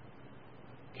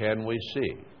 Can we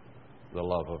see the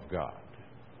love of God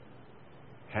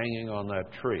hanging on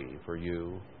that tree for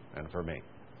you and for me?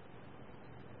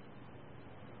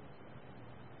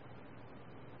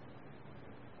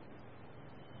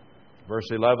 Verse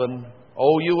 11,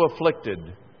 "O you afflicted,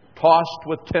 tossed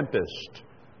with tempest,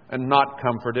 and not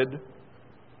comforted."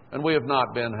 And we have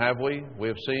not been, have we? We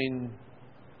have seen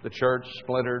the church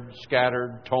splintered,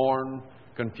 scattered, torn,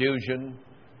 confusion,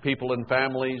 people and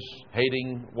families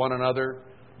hating one another,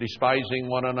 despising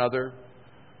one another.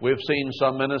 We've seen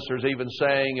some ministers even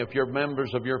saying, if your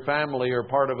members of your family are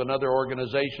part of another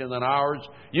organization than ours,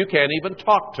 you can't even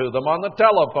talk to them on the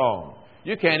telephone.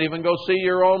 You can't even go see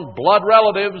your own blood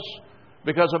relatives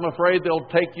because I'm afraid they'll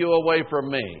take you away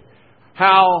from me.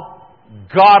 How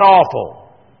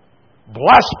god-awful,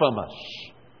 blasphemous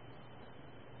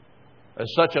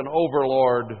is such an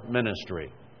overlord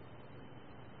ministry.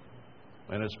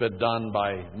 And it's been done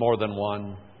by more than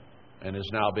one and is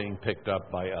now being picked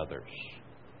up by others.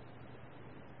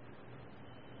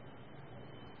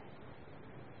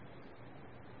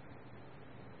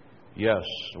 Yes,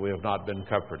 we have not been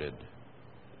comforted.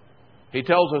 He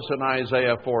tells us in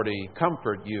Isaiah 40,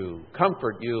 comfort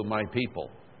you, my people.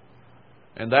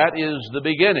 And that is the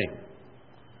beginning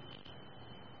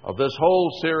of this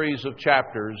whole series of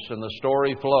chapters in the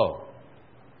story flow.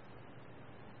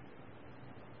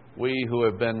 We who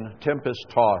have been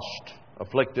tempest-tossed,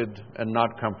 afflicted, and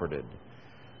not comforted.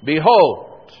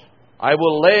 Behold, I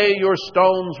will lay your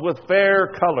stones with fair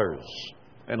colors,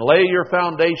 and lay your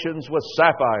foundations with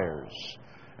sapphires.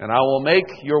 And I will make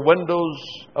your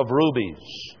windows of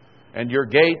rubies, and your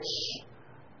gates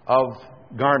of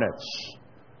garnets,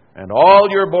 and all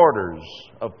your borders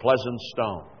of pleasant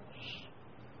stones.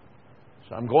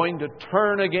 So I'm going to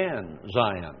turn again,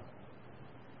 Zion.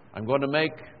 I'm going to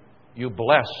make you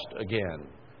blessed again.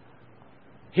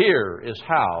 Here is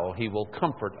how He will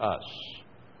comfort us.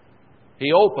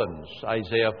 He opens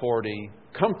Isaiah 40,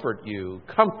 comfort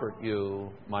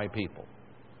you, my people.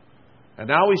 And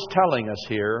now He's telling us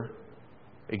here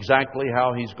exactly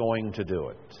how He's going to do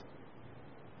it.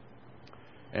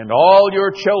 And all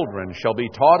your children shall be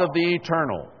taught of the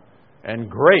eternal, and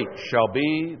great shall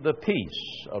be the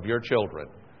peace of your children.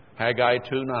 Haggai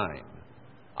 2:9.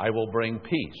 I will bring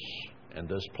peace in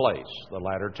this place, the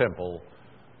latter temple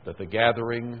that the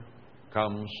gathering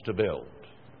comes to build.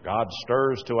 God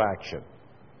stirs to action.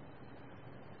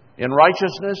 In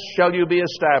righteousness shall you be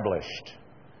established.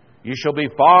 You shall be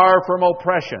far from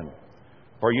oppression,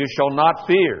 for you shall not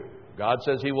fear. God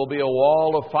says He will be a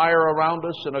wall of fire around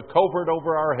us and a covert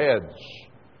over our heads.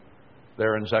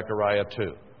 There in Zechariah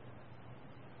 2.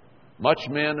 Much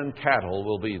men and cattle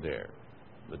will be there.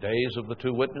 The days of the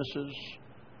two witnesses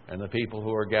and the people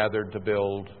who are gathered to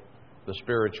build the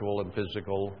spiritual and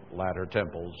physical latter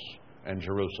temples and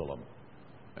Jerusalem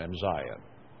and Zion.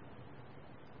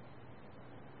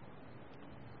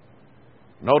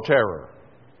 No terror.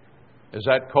 Is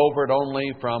that covert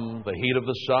only from the heat of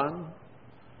the sun?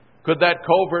 Could that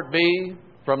covert be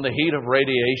from the heat of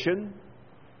radiation?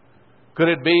 Could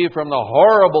it be from the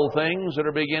horrible things that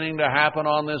are beginning to happen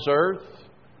on this earth?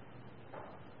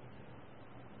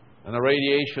 And the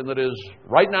radiation that is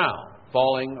right now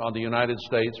falling on the United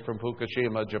States from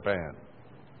Fukushima, Japan.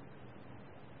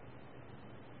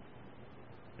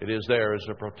 It is there as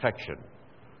a protection.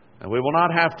 And we will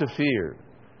not have to fear.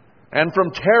 And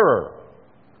from terror,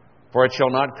 for it shall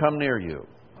not come near you.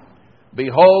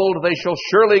 Behold, they shall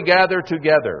surely gather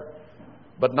together,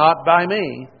 but not by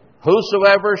me.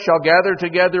 Whosoever shall gather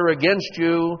together against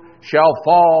you shall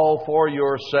fall for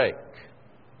your sake.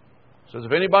 It says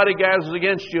if anybody gathers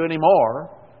against you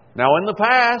anymore, now in the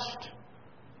past,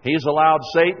 He's allowed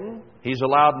Satan, He's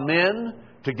allowed men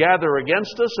to gather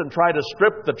against us and try to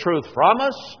strip the truth from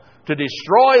us, to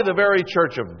destroy the very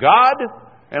church of God,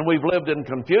 and we've lived in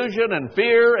confusion and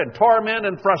fear and torment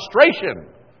and frustration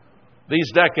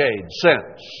these decades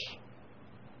since.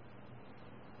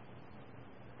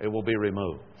 It will be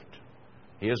removed.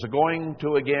 He is going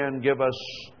to again give us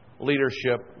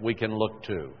leadership we can look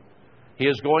to. He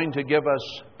is going to give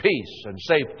us peace and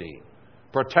safety,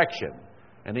 protection,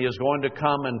 and He is going to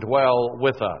come and dwell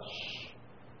with us.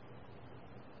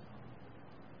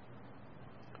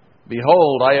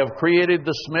 Behold, I have created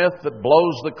the smith that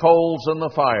blows the coals in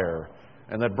the fire,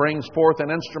 and that brings forth an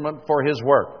instrument for his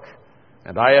work.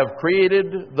 And I have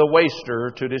created the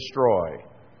waster to destroy.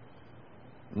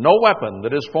 No weapon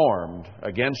that is formed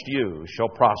against you shall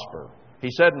prosper. He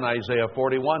said in Isaiah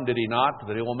 41, did He not,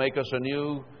 that He will make us a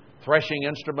new threshing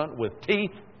instrument with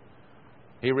teeth?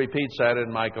 He repeats that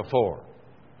in Micah 4.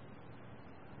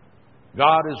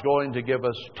 God is going to give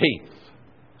us teeth.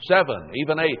 7,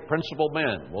 even 8 principal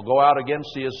men will go out against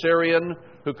the Assyrian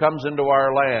who comes into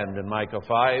our land in Micah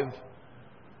 5.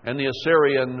 And the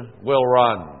Assyrian will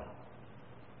run.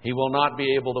 He will not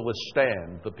be able to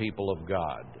withstand the people of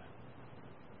God.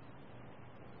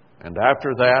 And after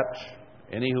that,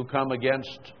 any who come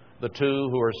against the two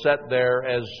who are set there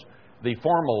as the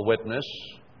formal witness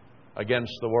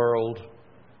against the world,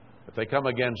 if they come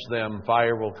against them,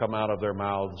 fire will come out of their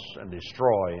mouths and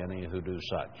destroy any who do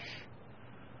such.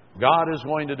 God is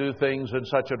going to do things in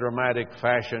such a dramatic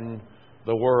fashion,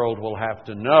 the world will have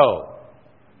to know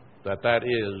that that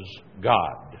is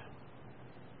God.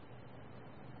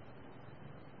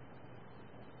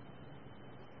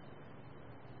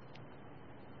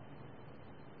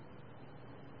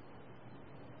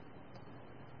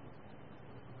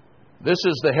 This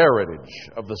is the heritage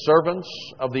of the servants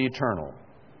of the Eternal,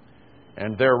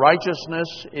 and their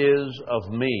righteousness is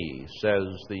of me, says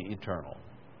the Eternal.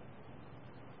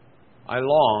 I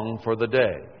long for the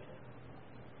day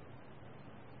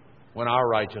when our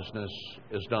righteousness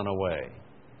is done away.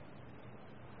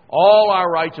 All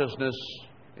our righteousness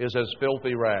is as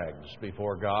filthy rags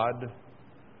before God.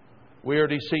 We are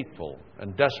deceitful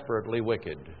and desperately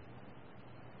wicked.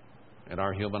 In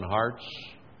our human hearts,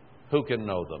 who can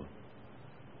know them?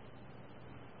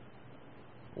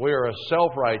 We are a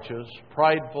self-righteous,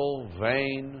 prideful,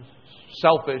 vain,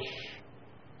 selfish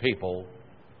people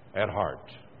at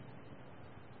heart.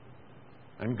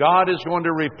 And God is going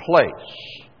to replace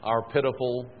our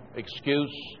pitiful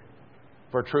excuse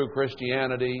for true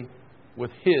Christianity with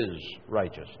His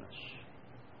righteousness.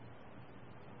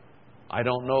 I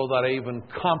don't know that I even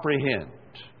comprehend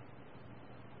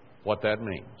what that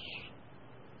means,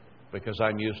 because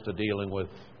I'm used to dealing with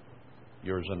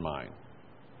yours and mine.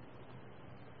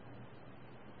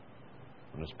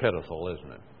 And it's pitiful,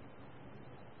 isn't it?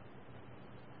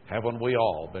 Haven't we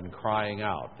all been crying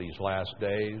out these last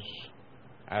days,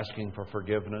 asking for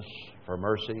forgiveness, for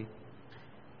mercy,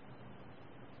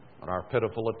 on our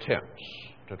pitiful attempts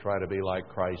to try to be like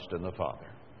Christ and the Father?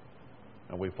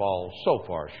 And we fall so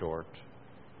far short.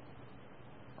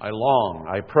 I long,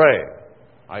 I pray,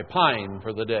 I pine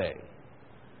for the day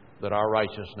that our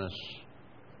righteousness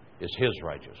is His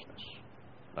righteousness.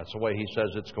 That's the way He says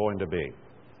it's going to be.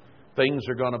 Things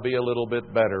are going to be a little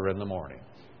bit better in the morning.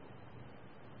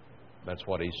 That's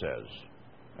what He says,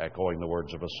 echoing the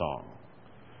words of a song.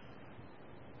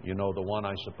 You know the one,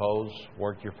 I suppose.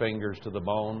 Work your fingers to the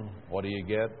bone. What do you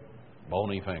get?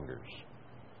 Bony fingers.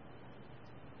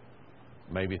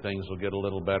 Maybe things will get a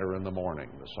little better in the morning,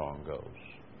 the song goes.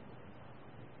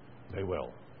 They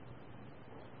will.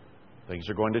 Things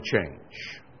are going to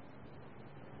change.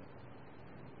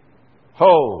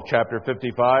 Ho, chapter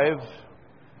 55.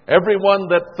 Everyone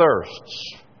that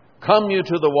thirsts, come you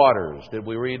to the waters. Did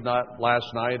we read last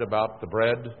night about the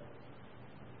bread?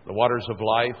 The waters of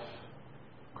life,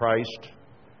 Christ.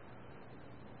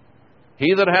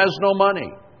 He that has no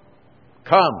money,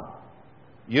 come,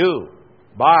 you,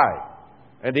 buy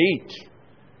and eat.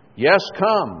 Yes,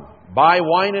 come, buy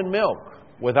wine and milk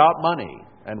without money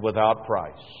and without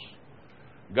price.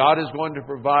 God is going to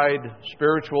provide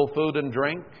spiritual food and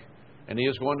drink, and He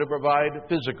is going to provide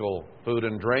physical food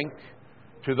and drink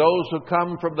to those who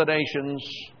come from the nations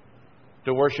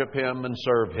to worship Him and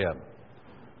serve Him.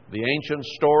 The ancient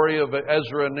story of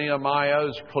Ezra and Nehemiah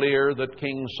is clear that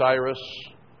King Cyrus,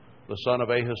 the son of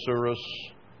Ahasuerus,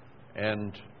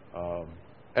 and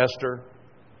Esther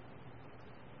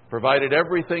provided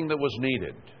everything that was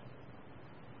needed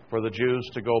for the Jews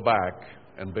to go back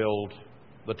and build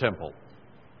the temple.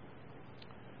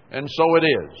 And so it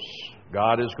is.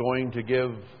 God is going to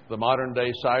give the modern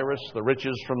day Cyrus the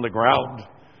riches from the ground,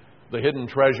 the hidden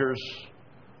treasures,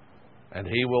 and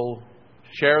he will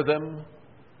share them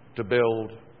to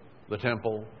build the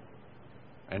temple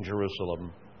and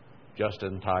Jerusalem just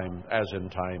in time, as in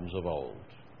times of old.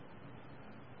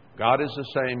 God is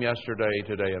the same yesterday,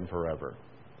 today, and forever.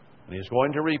 And He's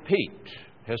going to repeat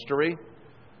history,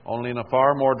 only in a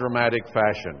far more dramatic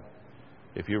fashion.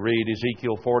 If you read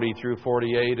Ezekiel 40 through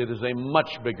 48, it is a much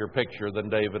bigger picture than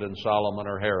David and Solomon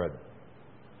or Herod,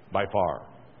 by far.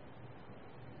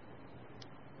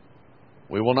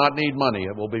 We will not need money.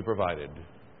 It will be provided.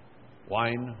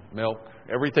 Wine, milk,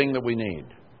 everything that we need.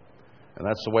 And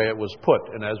that's the way it was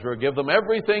put in Ezra. Give them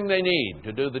everything they need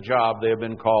to do the job they have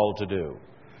been called to do.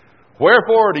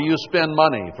 Wherefore do you spend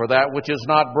money for that which is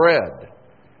not bread,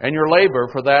 and your labor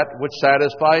for that which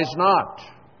satisfies not?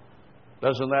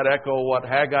 Doesn't that echo what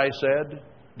Haggai said?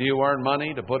 Do you earn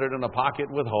money to put it in a pocket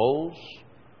with holes?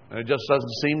 And it just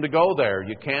doesn't seem to go there.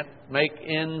 You can't make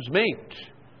ends meet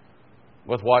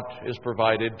with what is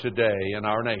provided today in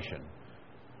our nation.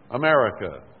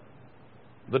 America,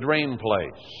 the dream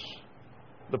place,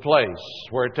 the place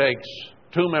where it takes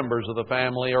 2 members of the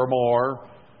family or more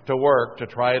to work to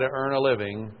try to earn a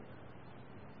living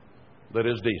that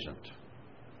is decent.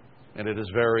 And it is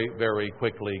very, very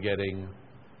quickly getting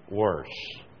worse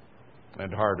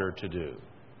and harder to do.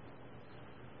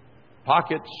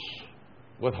 Pockets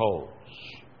with holes.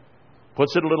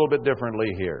 Puts it a little bit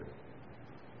differently here.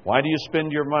 Why do you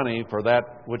spend your money for that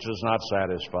which does not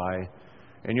satisfy,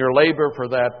 and your labor for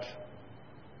that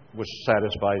which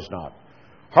satisfies not?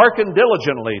 Hearken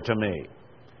diligently to me,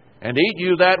 and eat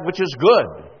you that which is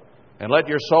good, and let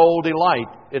your soul delight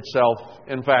itself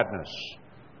in fatness.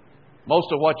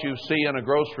 Most of what you see in a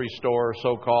grocery store,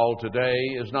 so-called today,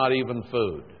 is not even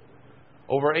food.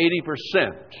 Over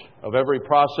 80% of every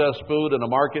processed food in the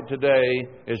market today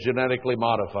is genetically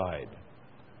modified.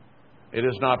 It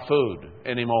is not food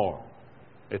anymore.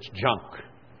 It's junk.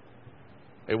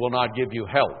 It will not give you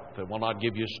health. It will not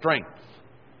give you strength.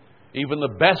 Even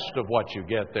the best of what you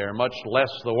get there, much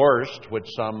less the worst, which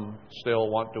some still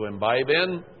want to imbibe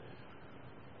in,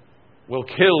 will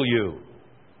kill you.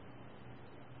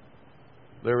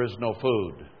 There is no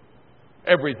food.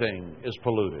 Everything is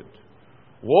polluted.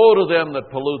 Woe to them that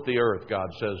pollute the earth, God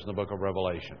says in the book of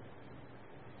Revelation.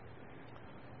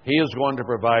 He is going to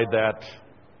provide that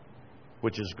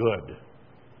which is good.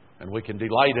 And we can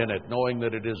delight in it, knowing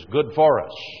that it is good for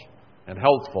us and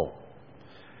healthful.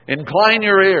 Incline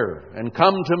your ear and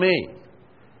come to me.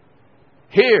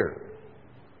 Hear,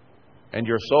 and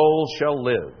your souls shall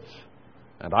live.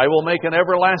 And I will make an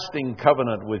everlasting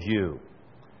covenant with you,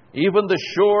 even the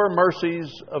sure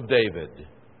mercies of David.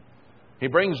 He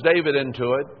brings David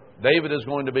into it. David is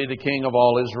going to be the king of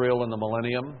all Israel in the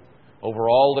millennium, over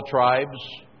all the tribes.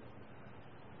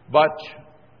 But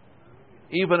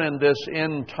even in this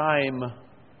end time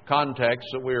context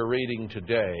that we are reading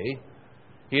today,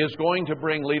 he is going to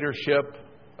bring leadership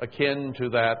akin to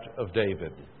that of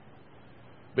David.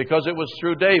 Because it was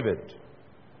through David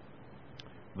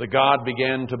that God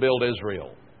began to build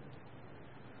Israel.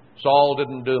 Saul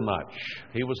didn't do much.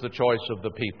 He was the choice of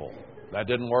the people. That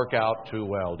didn't work out too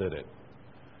well, did it?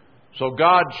 So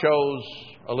God chose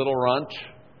a little runt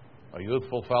a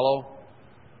youthful fellow.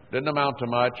 Didn't amount to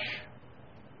much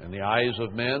in the eyes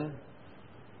of men.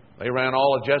 They ran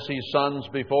all of Jesse's sons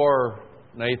before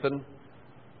Nathan,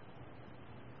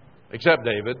 except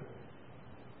David.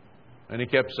 And he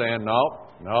kept saying, no,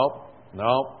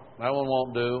 that one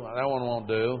won't do. That one won't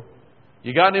do.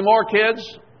 You got any more kids?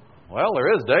 Well,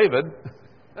 there is David.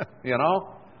 You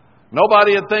know,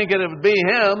 nobody would think it would be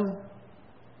him.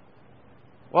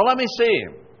 Well, let me see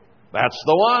him. That's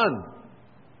the one.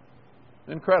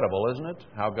 Incredible, isn't it?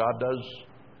 How God does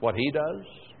what He does.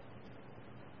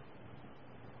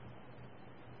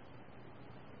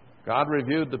 God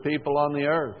reviewed the people on the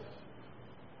earth.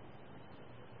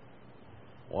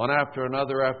 One after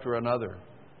another after another.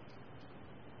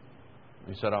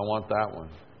 He said, I want that one.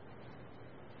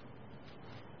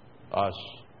 Us.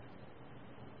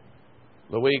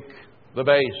 The weak, the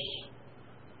base.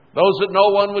 Those that no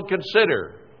one would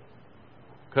consider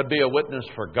could be a witness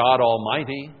for God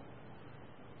Almighty.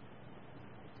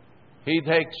 He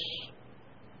takes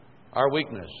our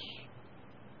weakness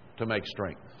to make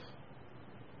strength.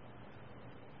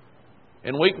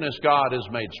 In weakness, God is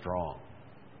made strong.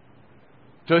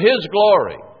 To His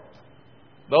glory,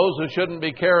 those who shouldn't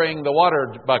be carrying the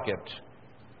water bucket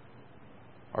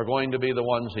are going to be the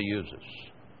ones He uses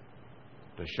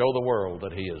to show the world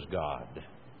that He is God.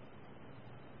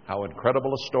 How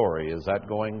incredible a story is that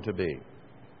going to be?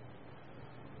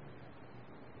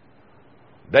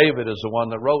 David is the one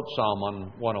that wrote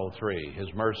Psalm 103.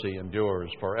 His mercy endures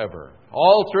forever.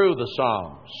 All through the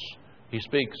Psalms, he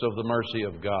speaks of the mercy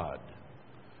of God.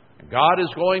 God is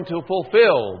going to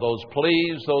fulfill those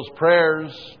pleas, those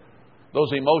prayers, those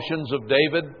emotions of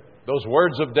David, those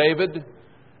words of David,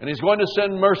 and He's going to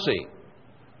send mercy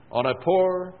on a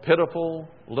poor, pitiful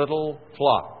little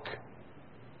flock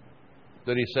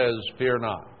that He says, fear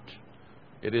not.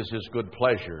 It is His good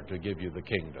pleasure to give you the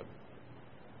kingdom.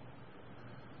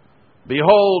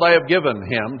 Behold, I have given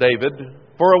him, David,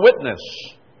 for a witness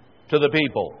to the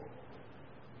people.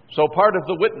 So part of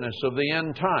the witness of the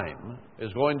end time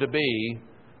is going to be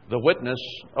the witness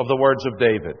of the words of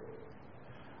David.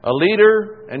 A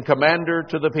leader and commander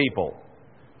to the people.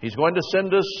 He's going to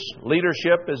send us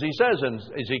leadership, as he says in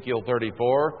Ezekiel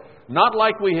 34, not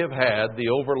like we have had, the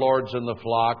overlords in the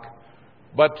flock,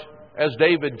 but as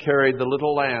David carried the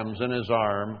little lambs in his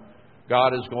arm,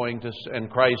 God is going to,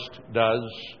 and Christ does,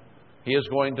 He is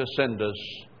going to send us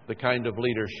the kind of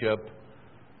leadership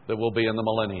that will be in the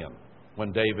millennium,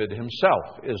 when David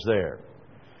himself is there.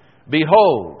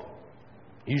 Behold,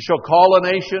 you shall call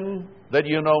a nation that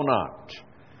you know not,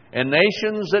 and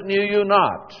nations that knew you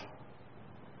not,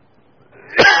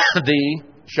 thee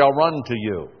shall run to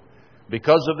you,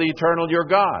 because of the eternal your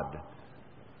God.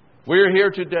 We're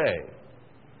here today.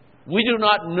 We do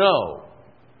not know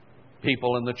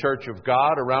people in the church of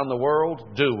God around the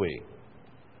world, do we?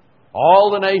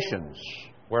 All the nations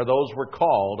where those were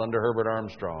called under Herbert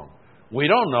Armstrong. We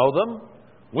don't know them.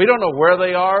 We don't know where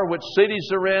they are, which cities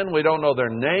they're in. We don't know their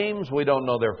names. We don't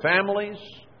know their families.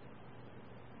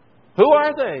 Who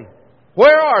are they?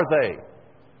 Where are they?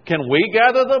 Can we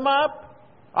gather them up?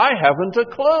 I haven't a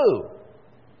clue.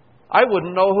 I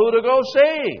wouldn't know who to go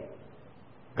see.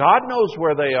 God knows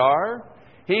where they are.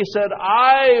 He said,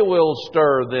 I will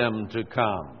stir them to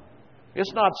come.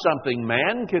 It's not something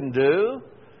man can do.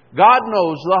 God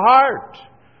knows the heart.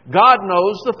 God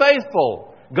knows the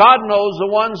faithful. God knows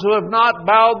the ones who have not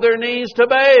bowed their knees to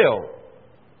Baal.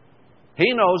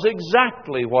 He knows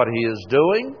exactly what He is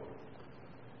doing.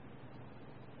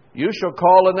 You shall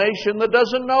call a nation that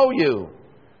doesn't know you,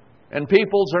 and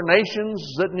peoples or nations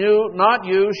that knew not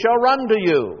you shall run to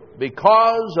you,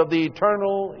 because of the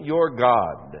eternal your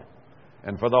God,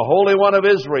 and for the Holy One of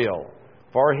Israel,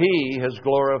 for He has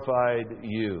glorified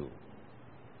you.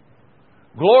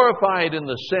 Glorified in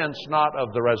the sense not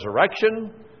of the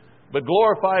resurrection, but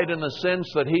glorified in the sense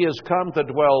that He has come to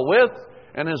dwell with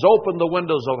and has opened the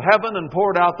windows of heaven and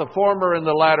poured out the former and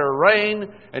the latter rain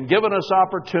and given us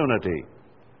opportunity.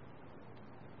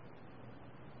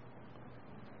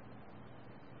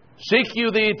 Seek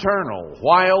you the eternal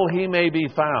while He may be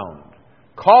found.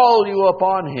 Call you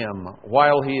upon Him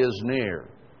while He is near.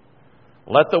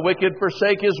 Let the wicked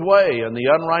forsake his way and the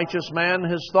unrighteous man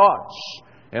his thoughts.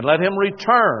 And let him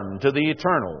return to the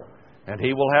eternal, and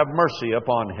He will have mercy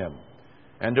upon him.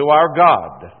 And to our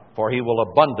God, for He will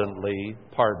abundantly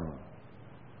pardon.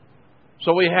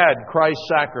 So we had Christ's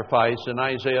sacrifice in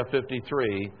Isaiah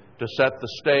 53 to set the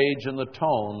stage and the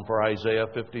tone for Isaiah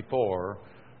 54,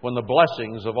 when the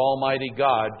blessings of Almighty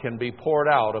God can be poured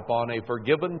out upon a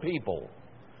forgiven people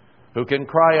who can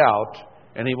cry out,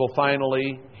 and He will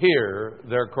finally hear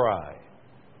their cry.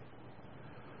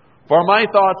 For my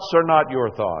thoughts are not your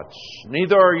thoughts,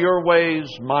 neither are your ways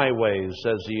my ways,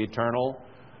 says the Eternal.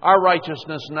 Our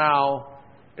righteousness now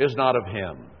is not of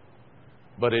Him,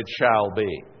 but it shall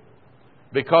be.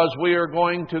 Because we are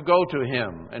going to go to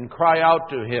Him and cry out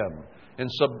to Him and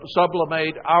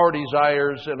sublimate our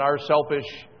desires and our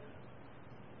selfish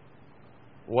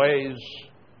ways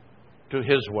to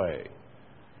His way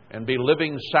and be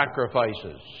living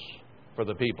sacrifices for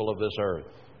the people of this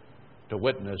earth to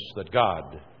witness that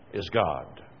God is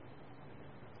God.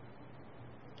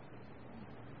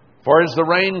 For as the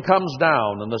rain comes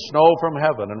down and the snow from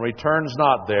heaven and returns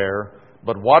not there,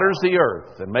 but waters the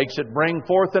earth and makes it bring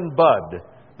forth and bud,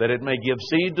 that it may give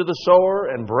seed to the sower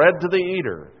and bread to the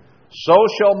eater, so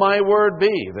shall my word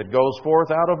be that goes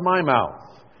forth out of my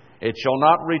mouth. It shall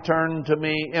not return to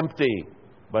me empty,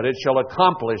 but it shall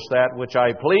accomplish that which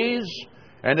I please,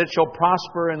 and it shall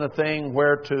prosper in the thing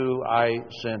whereto I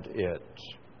sent it.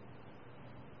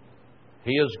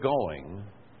 He is going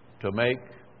to make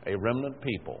a remnant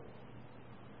people,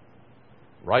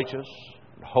 righteous,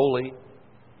 holy,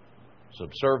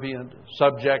 subservient,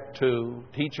 subject to,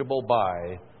 teachable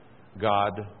by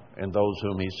God and those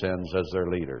whom He sends as their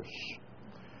leaders.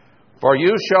 For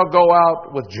you shall go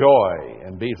out with joy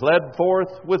and be led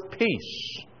forth with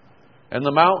peace, and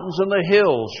the mountains and the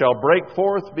hills shall break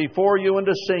forth before you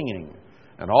into singing,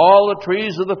 and all the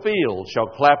trees of the field shall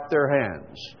clap their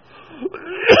hands.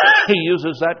 He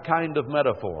uses that kind of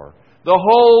metaphor. The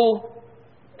whole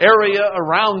area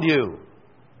around you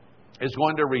is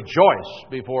going to rejoice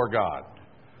before God.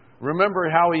 Remember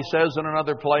how He says in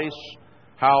another place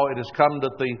how it has come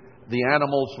that the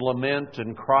animals lament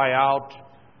and cry out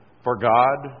for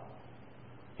God?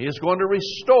 He is going to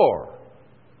restore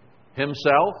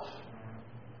Himself,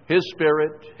 His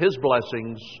Spirit, His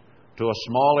blessings to a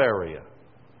small area.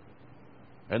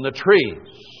 And the trees,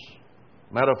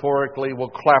 metaphorically, will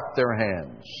clap their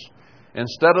hands.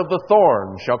 Instead of the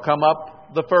thorn shall come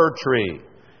up the fir tree.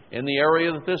 In the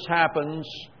area that this happens,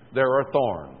 there are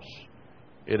thorns.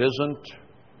 It isn't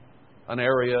an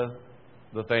area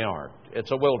that they aren't.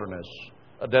 It's a wilderness,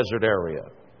 a desert area.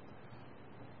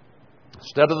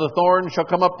 Instead of the thorn shall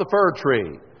come up the fir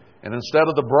tree, and instead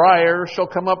of the briar shall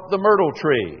come up the myrtle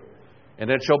tree, and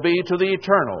it shall be to the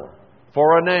Eternal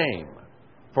for a name,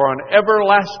 for an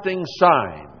everlasting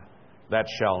sign that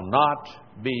shall not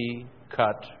be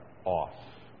cut off.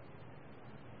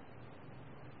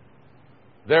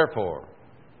 Therefore,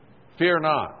 fear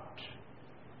not,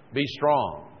 be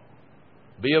strong,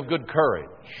 be of good courage,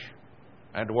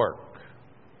 and work.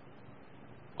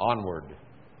 Onward,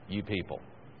 ye people.